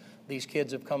this? These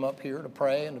kids have come up here to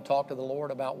pray and to talk to the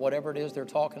Lord about whatever it is they're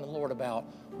talking to the Lord about.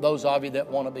 Those of you that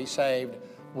want to be saved,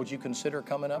 would you consider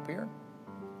coming up here?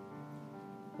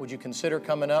 Would you consider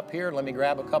coming up here? Let me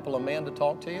grab a couple of men to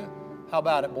talk to you. How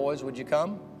about it, boys? Would you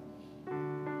come?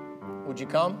 Would you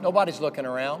come? Nobody's looking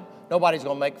around. Nobody's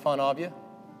going to make fun of you.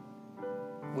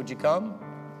 Would you come?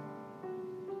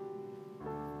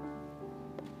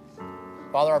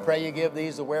 Father, I pray you give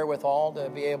these the wherewithal to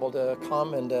be able to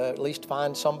come and at least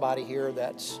find somebody here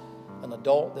that's an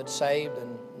adult that's saved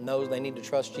and knows they need to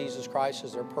trust Jesus Christ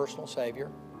as their personal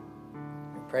Savior.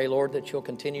 I pray, Lord, that you'll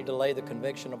continue to lay the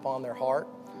conviction upon their heart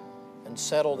and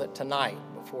settle that tonight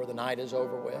before the night is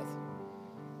over with.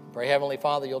 Pray, Heavenly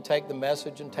Father, you'll take the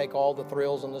message and take all the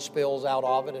thrills and the spills out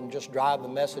of it and just drive the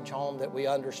message home that we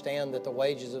understand that the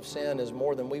wages of sin is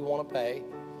more than we want to pay.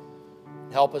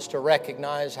 Help us to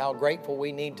recognize how grateful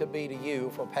we need to be to you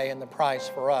for paying the price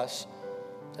for us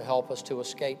to help us to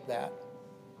escape that.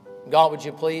 God, would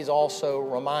you please also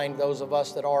remind those of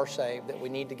us that are saved that we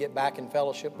need to get back in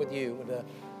fellowship with you and to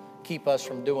keep us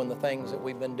from doing the things that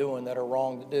we've been doing that are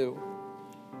wrong to do.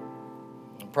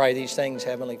 Pray these things,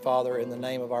 Heavenly Father, in the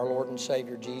name of our Lord and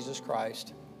Savior, Jesus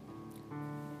Christ.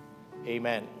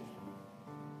 Amen.